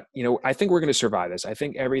 But, you know, I think we're going to survive this. I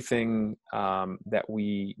think everything that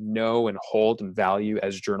we know and hold and value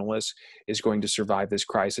as journalists is going to survive this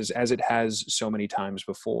crisis, as it has so many times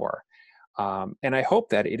before. And I hope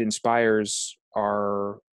that it inspires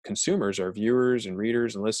our consumers, our viewers and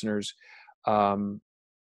readers and listeners,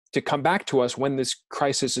 to come back to us when this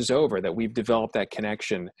crisis is over, that we've developed that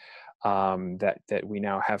connection, that we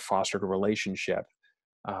now have fostered a relationship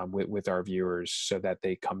with our viewers, so that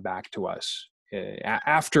they come back to us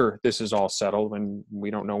after this is all settled, when we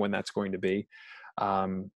don't know when that's going to be.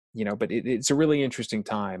 You know, but it's a really interesting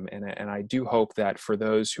time. And I do hope that for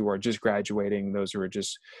those who are just graduating, those who are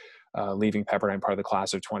just leaving Pepperdine, part of the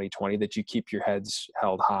class of 2020, that you keep your heads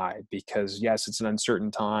held high, because yes, it's an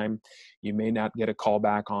uncertain time. You may not get a call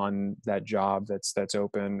back on that job that's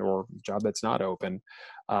open, or job that's not open.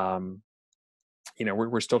 You know,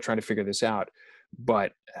 we're still trying to figure this out,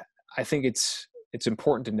 but I think it's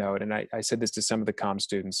important to note, and I said this to some of the comm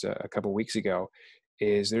students a couple of weeks ago,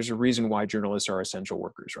 is there's a reason why journalists are essential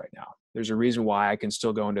workers right now. There's a reason why I can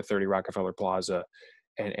still go into 30 Rockefeller Plaza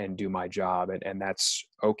and do my job. And that's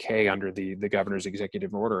okay under the governor's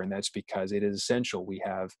executive order. And that's because it is essential. We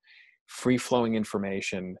have free flowing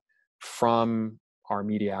information from our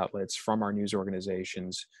media outlets, from our news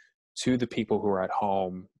organizations, to the people who are at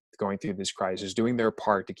home going through this crisis, doing their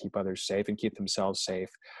part to keep others safe and keep themselves safe.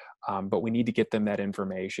 But we need to get them that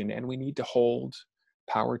information, and we need to hold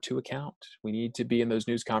power to account. We need to be in those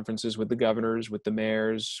news conferences with the governors, with the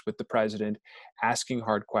mayors, with the president, asking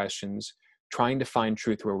hard questions, trying to find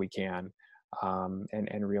truth where we can,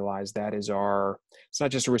 and realize that is it's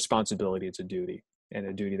not just a responsibility, it's a duty, and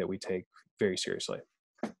a duty that we take very seriously.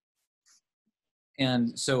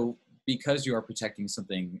 And so, because you are protecting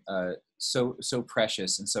something so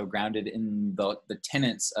precious and so grounded in the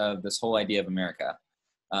tenets of this whole idea of America,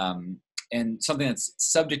 and something that's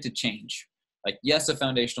subject to change, like, yes, a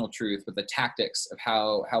foundational truth, but the tactics of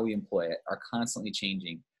how we employ it are constantly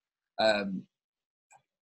changing.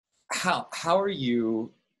 How are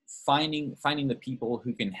you finding the people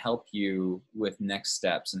who can help you with next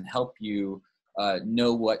steps and help you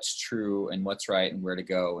know what's true and what's right and where to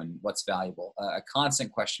go and what's valuable? A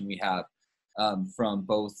constant question we have from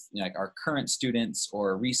both, you know, like our current students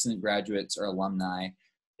or recent graduates or alumni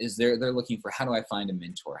is they're looking for, how do I find a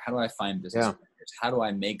mentor? How do I find business mentors? How do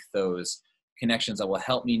I make those connections that will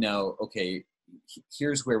help me know, okay,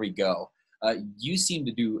 here's where we go. You seem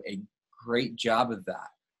to do a great job of that.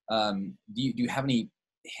 Do you have any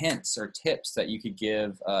hints or tips that you could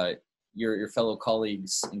give your fellow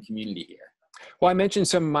colleagues and community here? Well, I mentioned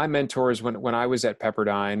some of my mentors when I was at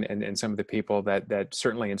Pepperdine, and some of the people that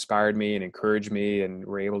certainly inspired me and encouraged me and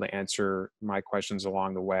were able to answer my questions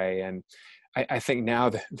along the way. And I think now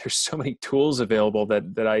that there's so many tools available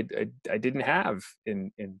that I didn't have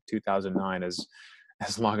in 2009,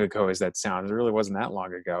 as long ago as that sounds. It really wasn't that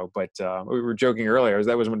long ago, but we were joking earlier,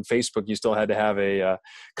 that was when Facebook, you still had to have a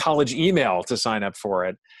college email to sign up for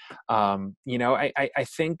it. You know, I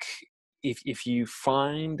think if you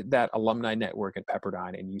find that alumni network at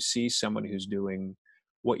Pepperdine and you see someone who's doing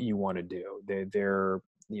what you want to do, they're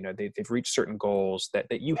you know, they've reached certain goals that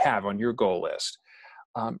you have on your goal list,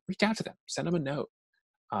 reach out to them, send them a note.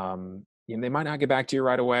 they might not get back to you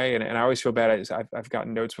right away. And I always feel bad. I've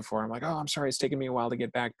gotten notes before. I'm like, oh, I'm sorry, it's taken me a while to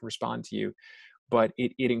get back to respond to you. But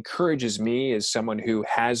it encourages me as someone who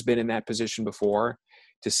has been in that position before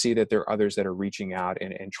to see that there are others that are reaching out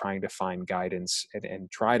and trying to find guidance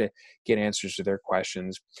and try to get answers to their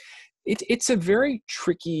questions. It's a very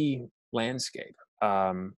tricky landscape.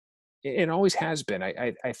 It always has been.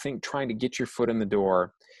 I think trying to get your foot in the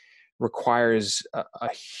door requires a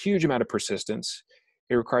huge amount of persistence.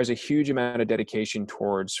 It requires a huge amount of dedication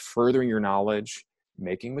towards furthering your knowledge,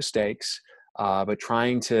 making mistakes, but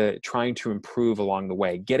trying to improve along the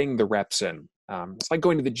way, getting the reps in. It's like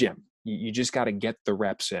going to the gym. You just got to get the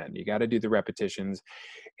reps in. You got to do the repetitions.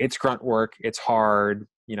 It's grunt work. It's hard.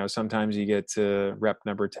 Sometimes you get to rep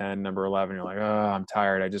number 10, number 11. You're like, oh, I'm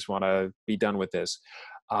tired. I just want to be done with this.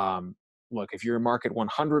 Look, if you're a market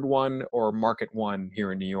 101 or market 1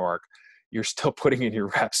 here in New York, you're still putting in your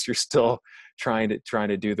reps. You're still trying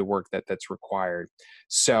to do the work that's required.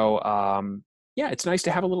 So, yeah, it's nice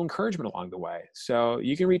to have a little encouragement along the way. So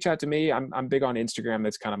you can reach out to me. I'm big on Instagram.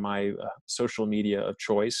 That's kind of my social media of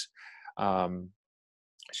choice.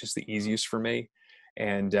 It's just the easiest for me.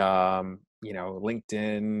 And,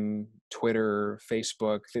 LinkedIn, Twitter,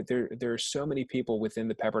 Facebook, there are so many people within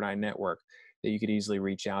the Pepperdine network that you could easily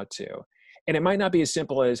reach out to. And it might not be as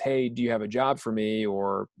simple as, hey, do you have a job for me?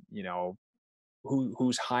 Or,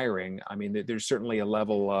 who's hiring? I mean, there's certainly a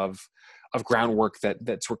level of groundwork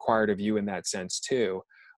that's required of you in that sense too.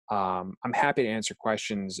 I'm happy to answer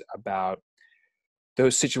questions about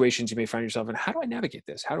those situations you may find yourself in. How do I navigate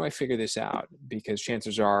this? How do I figure this out? Because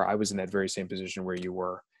chances are I was in that very same position where you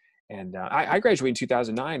were. And I graduated in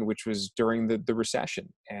 2009, which was during the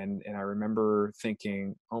recession. And I remember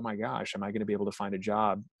thinking, oh my gosh, am I going to be able to find a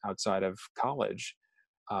job outside of college?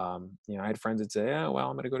 I had friends that say, oh, well,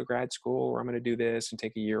 I'm going to go to grad school, or I'm going to do this and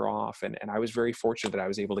take a year off. And I was very fortunate that I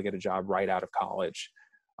was able to get a job right out of college.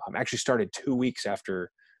 Actually started 2 weeks after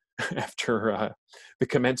the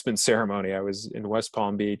commencement ceremony. I was in West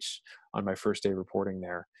Palm Beach on my first day reporting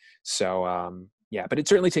there. So, yeah, but it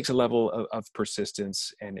certainly takes a level of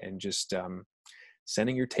persistence and just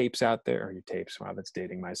sending your tapes out there, or your tapes. Wow, that's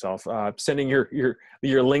dating myself. Sending your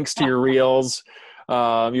links to your reels,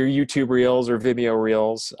 your YouTube reels or Vimeo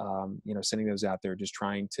reels. Sending those out there, just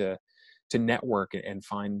trying to network and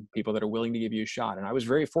find people that are willing to give you a shot. And I was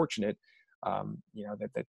very fortunate.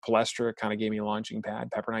 That Palestra kind of gave me a launching pad.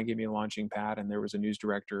 Pepperdine gave me a launching pad, and there was a news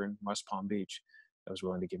director in West Palm Beach that was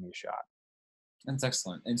willing to give me a shot. That's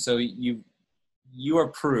excellent. And so you are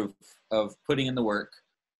proof of putting in the work,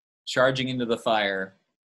 charging into the fire,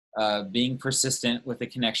 being persistent with the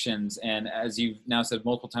connections, and as you've now said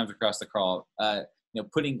multiple times across the call,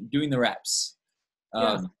 doing the reps.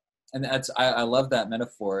 And I love that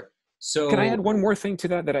metaphor. So can I add one more thing to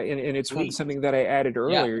that? And it's something that I added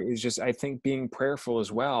earlier, is just, I think, being prayerful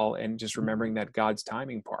as well, and just remembering that God's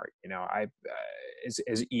timing part. I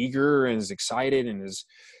as eager and as excited and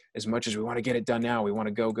as much as we want to get it done now, we want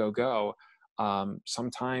to go.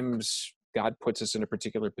 Sometimes God puts us in a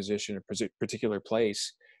particular position, a particular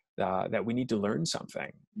place that we need to learn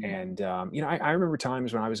something. And I remember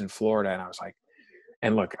times when I was in Florida, and I was like,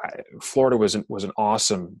 and look, Florida was an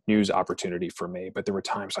awesome news opportunity for me, but there were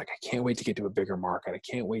times like, I can't wait to get to a bigger market. I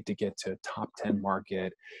can't wait to get to top 10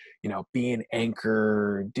 market, be an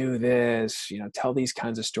anchor, do this, tell these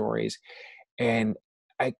kinds of stories. And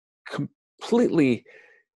I completely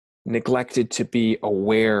neglected to be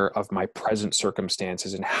aware of my present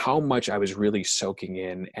circumstances and how much I was really soaking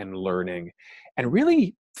in and learning and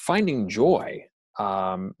really finding joy.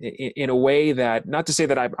 In a way that, not to say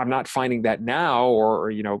that I'm not finding that now,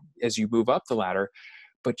 or as you move up the ladder,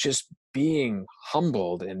 but just being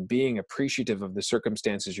humbled and being appreciative of the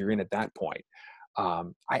circumstances you're in at that point.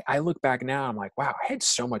 I look back now, I'm like, wow, I had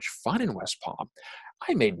so much fun in West Palm.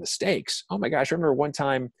 I made mistakes. Oh my gosh. I remember one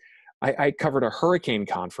time I covered a hurricane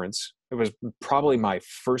conference. It was probably my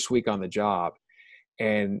first week on the job.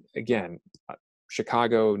 And again,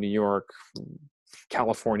 Chicago, New York,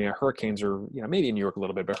 California, hurricanes are, maybe in New York a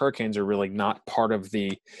little bit, but hurricanes are really not part of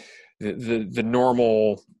the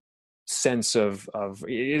normal sense of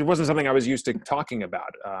it wasn't something I was used to talking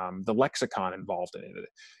about. The lexicon involved in it.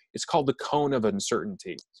 It's called the cone of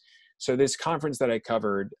uncertainty. So this conference that I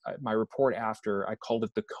covered, my report after, I called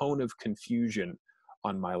it the cone of confusion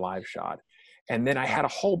on my live shot. And then I had a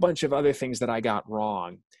whole bunch of other things that I got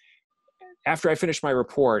wrong. After I finished my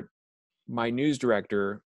report, my news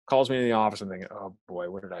director calls me in the office. I'm thinking, oh boy,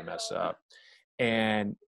 what did I mess up?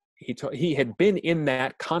 And he had been in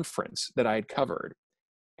that conference that I had covered.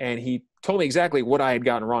 And he told me exactly what I had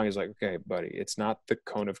gotten wrong. He's like, okay, buddy, it's not the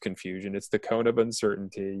cone of confusion. It's the cone of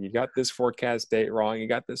uncertainty. You got this forecast date wrong. You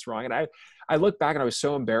got this wrong. And I look back and I was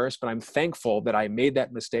so embarrassed, but I'm thankful that I made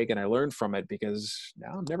that mistake and I learned from it, because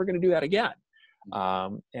now I'm never going to do that again.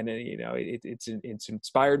 And then, you know, it's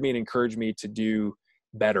inspired me and encouraged me to do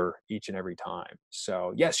better each and every time.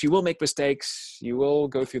 So yes, you will make mistakes. You will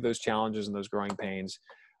go through those challenges and those growing pains.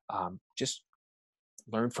 Just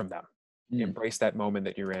learn from them. Embrace that moment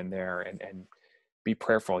that you're in there, and be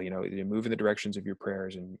prayerful. You know, you move in the directions of your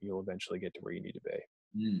prayers, and you'll eventually get to where you need to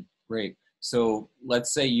be. Great. So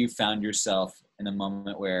let's say you found yourself in a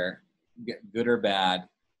moment where, good or bad,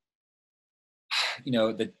 you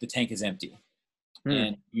know, the tank is empty,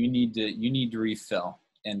 and you need to refill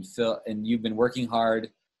and fill. And you've been working hard,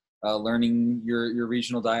 learning your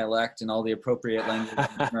regional dialect and all the appropriate language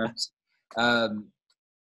and terms.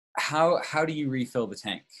 How do you refill the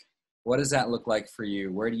tank? What does that look like for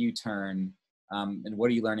you? Where do you turn? And what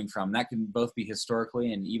are you learning from? That can both be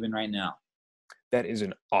historically and even right now. That is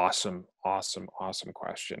an awesome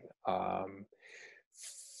question.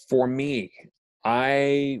 For me,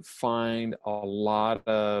 I find a lot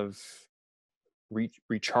of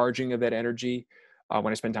recharging of that energy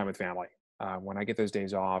when I spend time with family. When I get those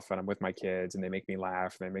days off and I'm with my kids and they make me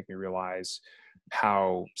laugh and they make me realize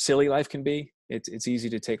how silly life can be. It's easy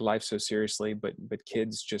to take life so seriously, but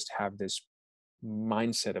kids just have this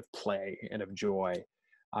mindset of play and of joy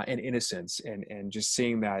and innocence, and just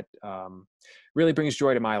seeing that really brings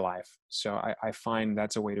joy to my life. So I find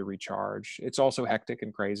that's a way to recharge. It's also hectic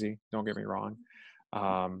and crazy, don't get me wrong.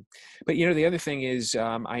 But you know, the other thing is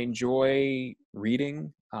I enjoy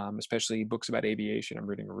reading, especially books about aviation. I'm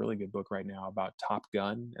reading a really good book right now about Top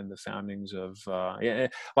Gun and the foundings of,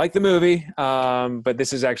 like the movie, but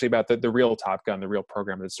this is actually about the real Top Gun, the real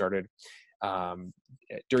program that started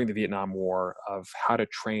during the Vietnam War, of how to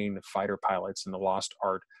train fighter pilots in the lost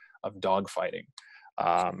art of dogfighting.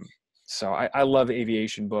 So I love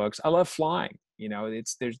aviation books. I love flying. You know,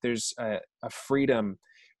 there's a freedom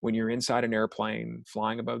when you're inside an airplane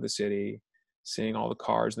flying above the city, seeing all the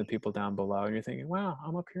cars and the people down below, and you're thinking, wow,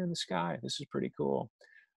 I'm up here in the sky. This is pretty cool.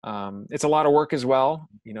 It's a lot of work as well.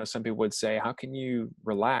 You know, some people would say, how can you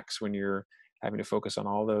relax when you're having to focus on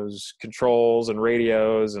all those controls and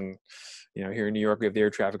radios? And, you know, here in New York, we have the air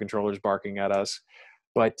traffic controllers barking at us.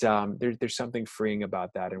 But there's something freeing about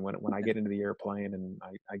that. And when I get into the airplane and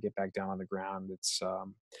I get back down on the ground, it's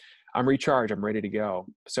I'm recharged. I'm ready to go.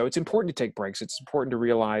 So it's important to take breaks. It's important to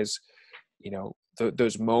realize, you know,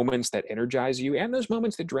 those moments that energize you and those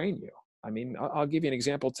moments that drain you. I mean, I'll give you an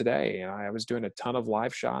example today. You know, I was doing a ton of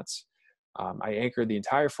live shots. I anchored the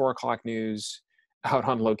entire 4 o'clock news out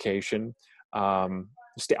on location,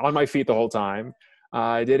 stay on my feet the whole time.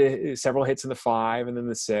 I did several hits in the 5 and then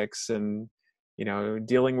the 6, and, you know,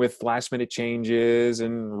 dealing with last minute changes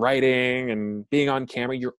and writing and being on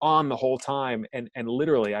camera. You're on the whole time. And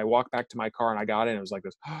literally I walked back to my car and I got in, it was like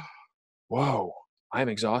this, whoa, I'm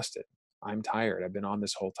exhausted. I'm tired. I've been on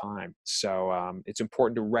this whole time. So it's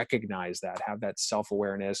important to recognize that, have that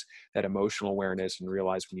self-awareness, that emotional awareness, and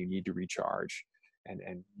realize when you need to recharge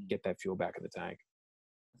and get that fuel back in the tank.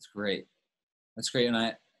 That's great. That's great.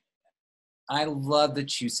 And I love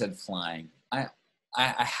that you said flying. I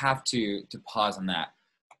have to pause on that.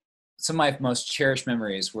 Some of my most cherished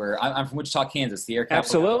memories were, I'm from Wichita, Kansas, the air capital.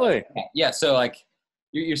 Absolutely. Yeah. So like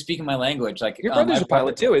you're speaking my language. Like your brother's a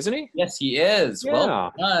pilot too, isn't he? Yes, he is. Yeah.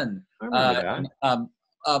 Well done. I remember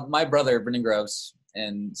that. My brother, Brendan Groves,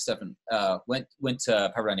 and Stefan went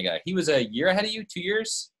to Pepperdine together. He was a year ahead of you, 2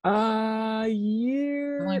 years? A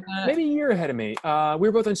year, like that. Maybe a year ahead of me. We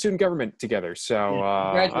were both in student government together. So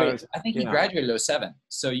I think he graduated in 07.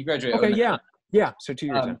 So you graduated. Okay, yeah. So 2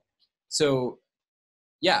 years in. So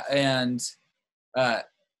yeah, and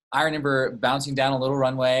I remember bouncing down a little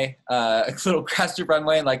runway, a little grass strip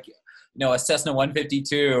runway, and like, you know, a Cessna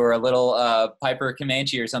 152 or a little Piper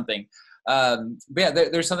Comanche or something. But yeah,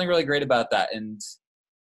 there's something really great about that. And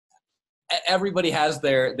everybody has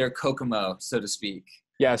their Kokomo, so to speak.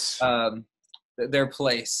 Yes. Their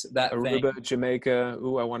place, that Aruba, thing. Jamaica.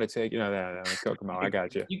 Ooh, I want to take, that Kokomo. I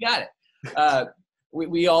got you. You got it.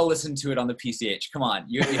 We all listen to it on the PCH. Come on.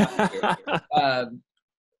 You have to.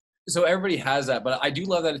 So everybody has that, but I do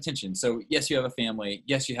love that attention. So yes, you have a family.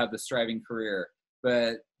 Yes, you have this thriving career,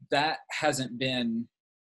 but that hasn't been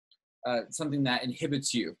something that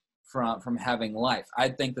inhibits you from having life. I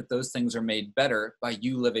think that those things are made better by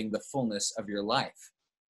you living the fullness of your life.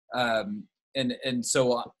 And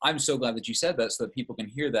so I'm so glad that you said that, so that people can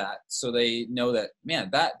hear that, so they know that, man,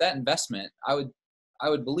 that investment, I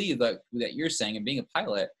would believe that you're saying, and being a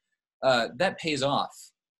pilot, that pays off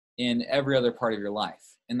in every other part of your life.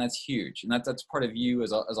 And that's huge. And that's part of you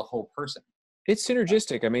as a whole person. It's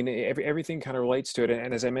synergistic. I mean, everything kind of relates to it.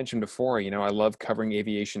 And as I mentioned before, I love covering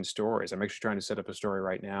aviation stories. I'm actually trying to set up a story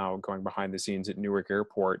right now, going behind the scenes at Newark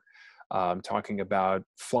Airport, talking about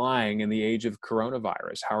flying in the age of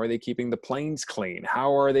coronavirus. How are they keeping the planes clean?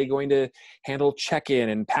 How are they going to handle check-in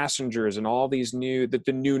and passengers and all these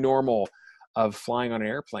the new normal of flying on an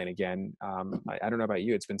airplane again? I don't know about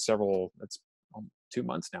you. It's 2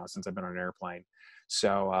 months now since I've been on an airplane.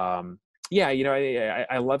 So, yeah,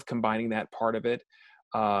 I love combining that part of it.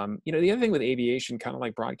 The other thing with aviation, kind of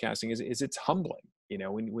like broadcasting, is it's humbling.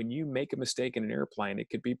 When you make a mistake in an airplane, it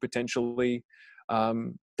could be potentially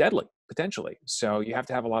deadly, potentially. So you have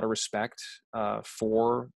to have a lot of respect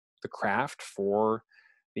for the craft, for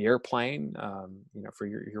the airplane, for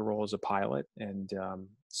your role as a pilot. And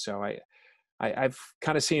so I've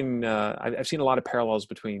kind of seen I've seen a lot of parallels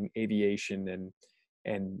between aviation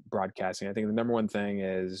and broadcasting. I think the number one thing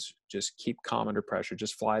is just keep calm under pressure.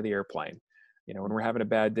 Just fly the airplane. When we're having a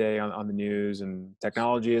bad day on the news and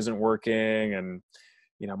technology isn't working and,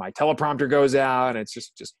 my teleprompter goes out, and it's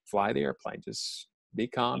just fly the airplane. Just be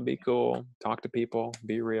calm, be cool, talk to people,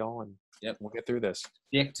 be real, and we'll get through this.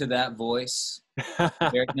 Stick to that voice.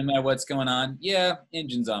 No matter what's going on. Yeah,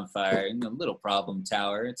 engine's on fire. Little problem,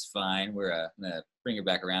 tower. It's fine. We're gonna bring her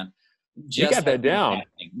back around. You got that down.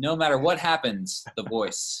 No matter what happens, the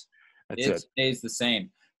voice it stays the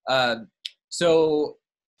same. So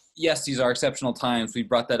yes, these are exceptional times. We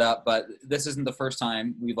brought that up, but this isn't the first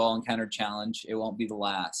time we've all encountered challenge. It won't be the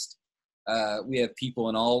last. We have people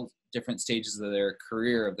in all different stages of their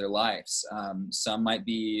career, of their lives. Some might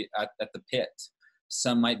be at the pit.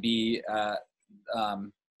 Some might be,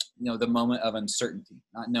 the moment of uncertainty,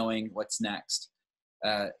 not knowing what's next.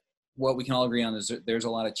 What we can all agree on is there's a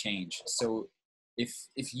lot of change. So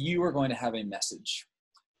if you are going to have a message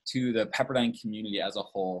to the Pepperdine community as a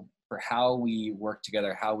whole for how we work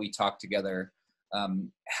together, how we talk together,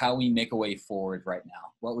 how we make a way forward right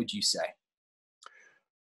now, what would you say?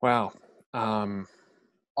 Wow.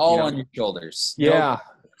 All on your shoulders. Yeah.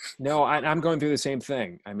 No, I'm going through the same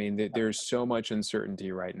thing. I mean, there's so much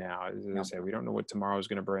uncertainty right now. As I say, we don't know what tomorrow is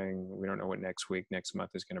going to bring. We don't know what next week, next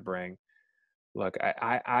month is going to bring. Look,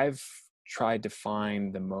 I've tried to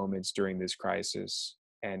find the moments during this crisis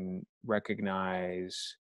and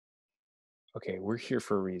recognize, okay, we're here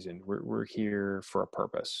for a reason. We're here for a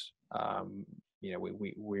purpose.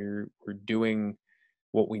 We're doing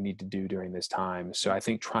what we need to do during this time. So I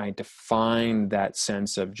think trying to find that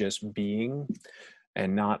sense of just being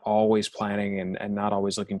and not always planning and not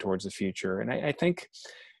always looking towards the future. And I think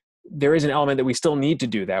there is an element that we still need to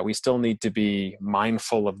do that. We still need to be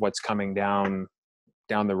mindful of what's coming down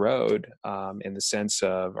the road, in the sense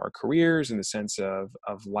of our careers, in the sense of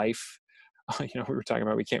life. We were talking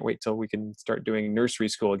about, we can't wait till we can start doing nursery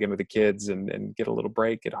school again with the kids and get a little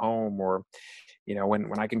break at home, or,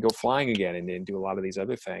 when I can go flying again and do a lot of these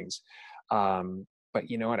other things. But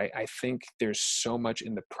you know what, I think there's so much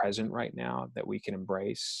in the present right now that we can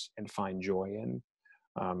embrace and find joy in.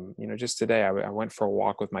 Just today I went for a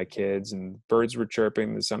walk with my kids and birds were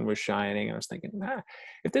chirping, the sun was shining. And I was thinking,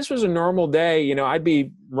 if this was a normal day, I'd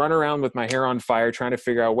be running around with my hair on fire trying to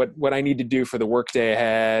figure out what I need to do for the workday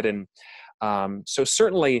ahead. And so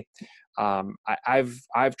certainly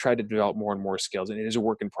I've tried to develop more and more skills, and it is a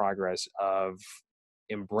work in progress, of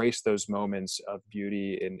embrace those moments of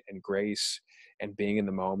beauty and grace and being in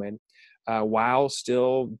the moment, while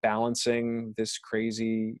still balancing this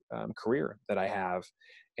crazy career that I have,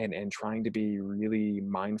 and trying to be really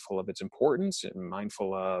mindful of its importance and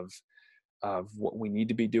mindful of what we need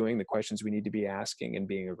to be doing, the questions we need to be asking, and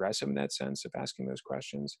being aggressive in that sense of asking those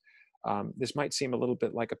questions. This might seem a little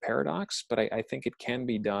bit like a paradox, but I think it can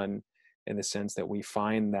be done in the sense that we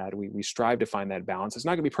find that we strive to find that balance. It's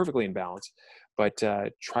not going to be perfectly in balance, but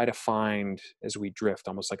try to find, as we drift,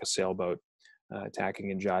 almost like a sailboat,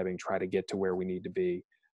 tacking and jibing, try to get to where we need to be,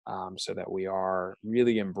 so that we are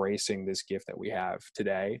really embracing this gift that we have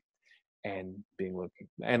today, and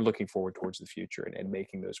looking forward towards the future, and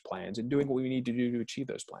making those plans and doing what we need to do to achieve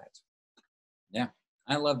those plans. Yeah,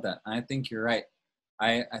 I love that. I think you're right.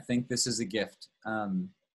 I think this is a gift.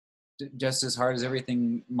 Just as hard as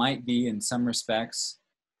everything might be in some respects,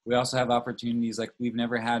 we also have opportunities like we've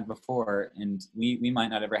never had before, and we might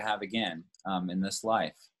not ever have again in this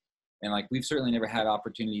life. And like we've certainly never had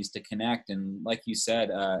opportunities to connect. And like you said,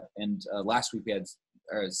 last week we had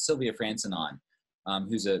Sylvia Franson on,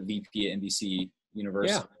 who's a VP at NBC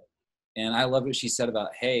Universal. Yeah. And I love what she said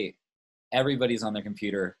about, hey, everybody's on their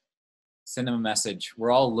computer. Send them a message.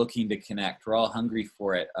 We're all looking to connect. We're all hungry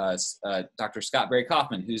for it. Dr. Scott Barry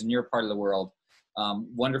Kaufman, who's in your part of the world,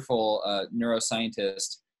 wonderful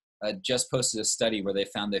neuroscientist just posted a study where they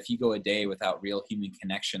found that if you go a day without real human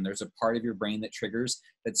connection, there's a part of your brain that triggers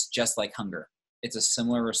that's just like hunger. It's a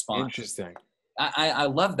similar response. Interesting. I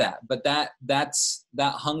love that, but that's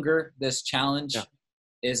that hunger, this challenge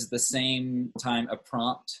is the same time a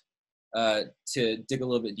prompt to dig a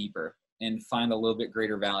little bit deeper and find a little bit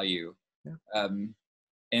greater value. Yeah.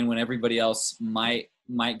 And when everybody else might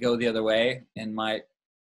go the other way and might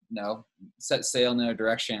set sail in a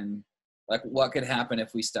direction, like what could happen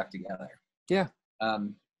if we stuck together? Yeah.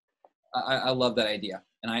 I love that idea,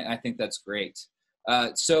 and I think that's great.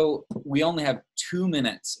 So we only have 2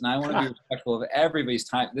 minutes, and I want to be respectful of everybody's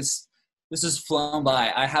time. This has flown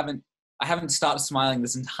by. I haven't stopped smiling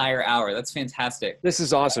this entire hour. That's fantastic. This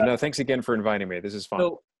is awesome. No, thanks again for inviting me. This is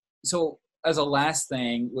fun. So as a last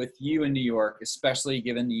thing, with you in New York, especially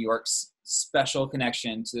given New York's special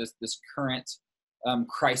connection to this current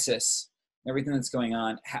crisis, everything that's going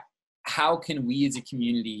on, how can we as a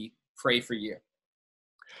community pray for you?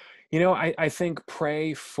 I think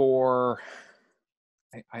pray for.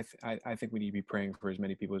 I think we need to be praying for as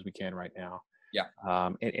many people as we can right now. Yeah.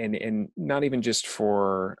 And not even just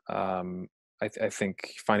for, I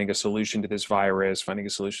think finding a solution to this virus, finding a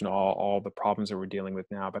solution to all the problems that we're dealing with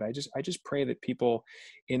now. But I just pray that people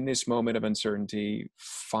in this moment of uncertainty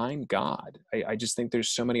find God. I just think there's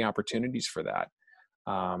so many opportunities for that.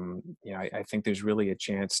 I think there's really a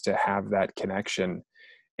chance to have that connection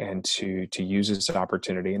and to use this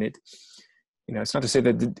opportunity. And it's not to say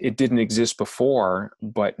that it didn't exist before,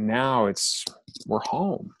 but now we're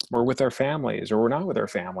home, we're with our families, or we're not with our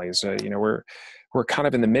families. We're kind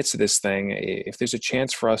of in the midst of this thing. If there's a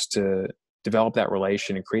chance for us to develop that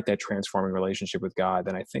relation and create that transforming relationship with God,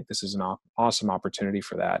 then I think this is an awesome opportunity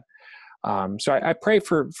for that. So I pray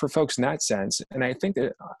for folks in that sense. And I think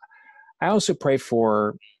that I also pray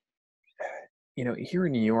for, here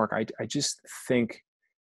in New York, I just think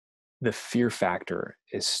the fear factor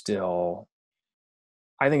is still,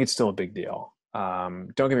 I think it's still a big deal.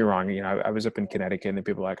 Don't get me wrong. I was up in Connecticut and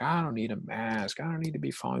people were like, I don't need a mask. I don't need to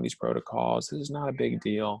be following these protocols. This is not a big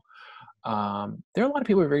deal. There are a lot of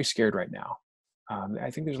people who are very scared right now.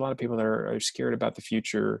 I think there's a lot of people that are scared about the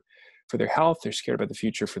future for their health. They're scared about the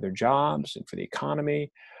future for their jobs and for the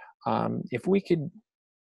economy. If we could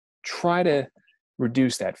try to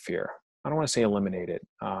reduce that fear, I don't want to say eliminate it.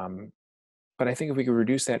 But I think if we could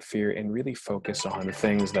reduce that fear and really focus on the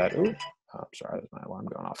things that, sorry, that's my alarm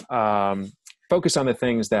going off. Focus on the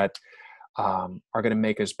things that are going to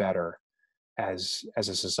make us better as a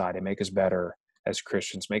society, make us better as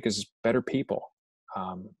Christians, make us better people.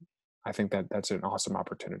 I think that's an awesome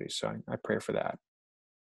opportunity. So I pray for that.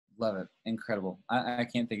 Love it. Incredible. I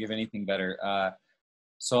can't think of anything better.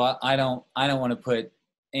 So I don't want to put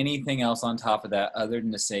anything else on top of that other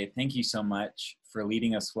than to say thank you so much for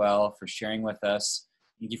leading us well, for sharing with us.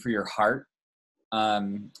 Thank you for your heart.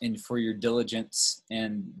 And for your diligence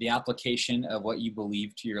and the application of what you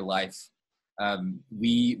believe to your life.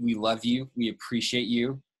 We love you. We appreciate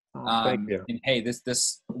you. Thank you. And hey,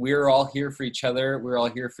 we're all here for each other. We're all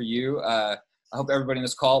here for you. I hope everybody in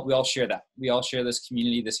this call, we all share that. We all share this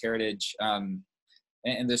community, this heritage, and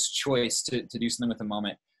this choice to do something with the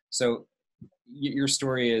moment. So your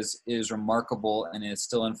story is remarkable and is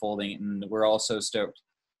still unfolding. And we're all so stoked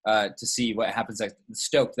to see what happens next.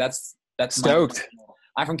 Stoked. That's stoked.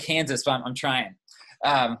 I'm from Kansas, so I'm trying.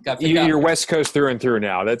 You're West Coast through and through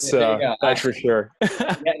now. That's for sure.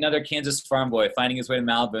 Another Kansas farm boy finding his way to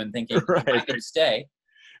Malibu and thinking, right. I could stay.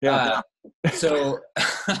 Yeah. Yes.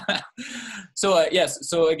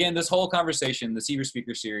 So again, this whole conversation, the Seaver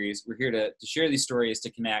Speaker Series, we're here to share these stories,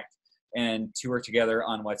 to connect, and to work together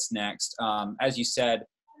on what's next. As you said,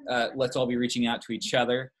 let's all be reaching out to each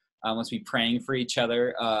other. Let's be praying for each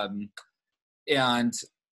other. And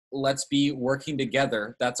let's be working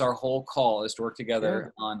together. That's our whole call, is to work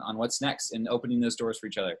together on what's next and opening those doors for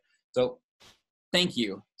each other. So thank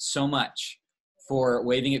you so much for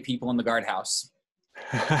waving at people in the guardhouse.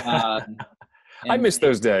 I miss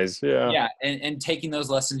those days. Yeah. And taking those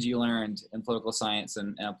lessons you learned in political science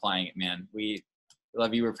and applying it, man. We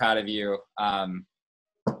love you. We're proud of you. And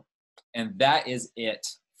that is it.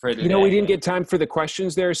 We didn't get time for the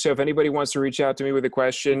questions there. So if anybody wants to reach out to me with a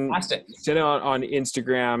question, send it on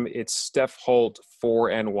Instagram. It's Steph Holt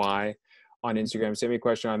 4NY on Instagram. Send me a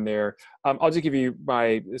question on there. I'll just give you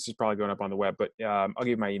this is probably going up on the web, but I'll give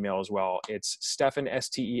you my email as well. It's Stefan,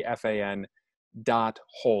 Stefan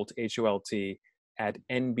 .Holt, HOLT at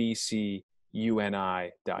NBCUNI.com,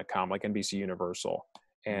 like NBC Universal.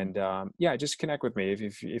 And just connect with me.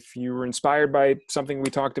 If you were inspired by something we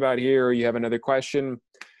talked about here, or you have another question,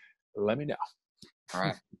 let me know. All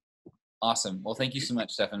right. Awesome. Well, thank you so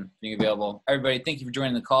much, Stefan, for being available. Everybody, thank you for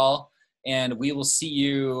joining the call, and we will see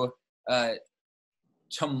you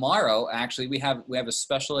tomorrow. Actually, we have a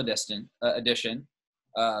special edition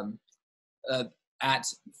at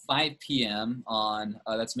 5 p.m. on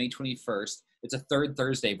that's May 21st. It's a third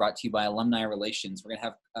Thursday brought to you by Alumni Relations. We're going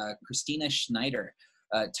to have Christina Schneider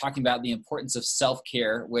talking about the importance of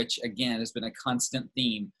self-care, which, again, has been a constant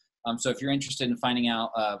theme. So if you're interested in finding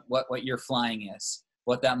out what your flying is,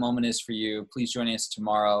 what that moment is for you, please join us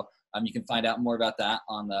tomorrow. You can find out more about that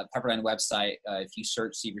on the Pepperdine website. If you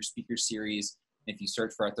search Seaver Speaker Series, if you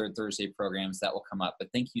search for our third Thursday programs, that will come up. But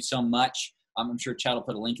thank you so much. I'm sure Chad will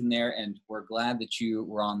put a link in there, and we're glad that you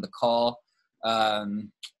were on the call.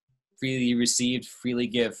 Freely received, freely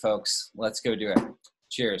give, folks. Let's go do it.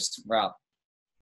 Cheers. We're out.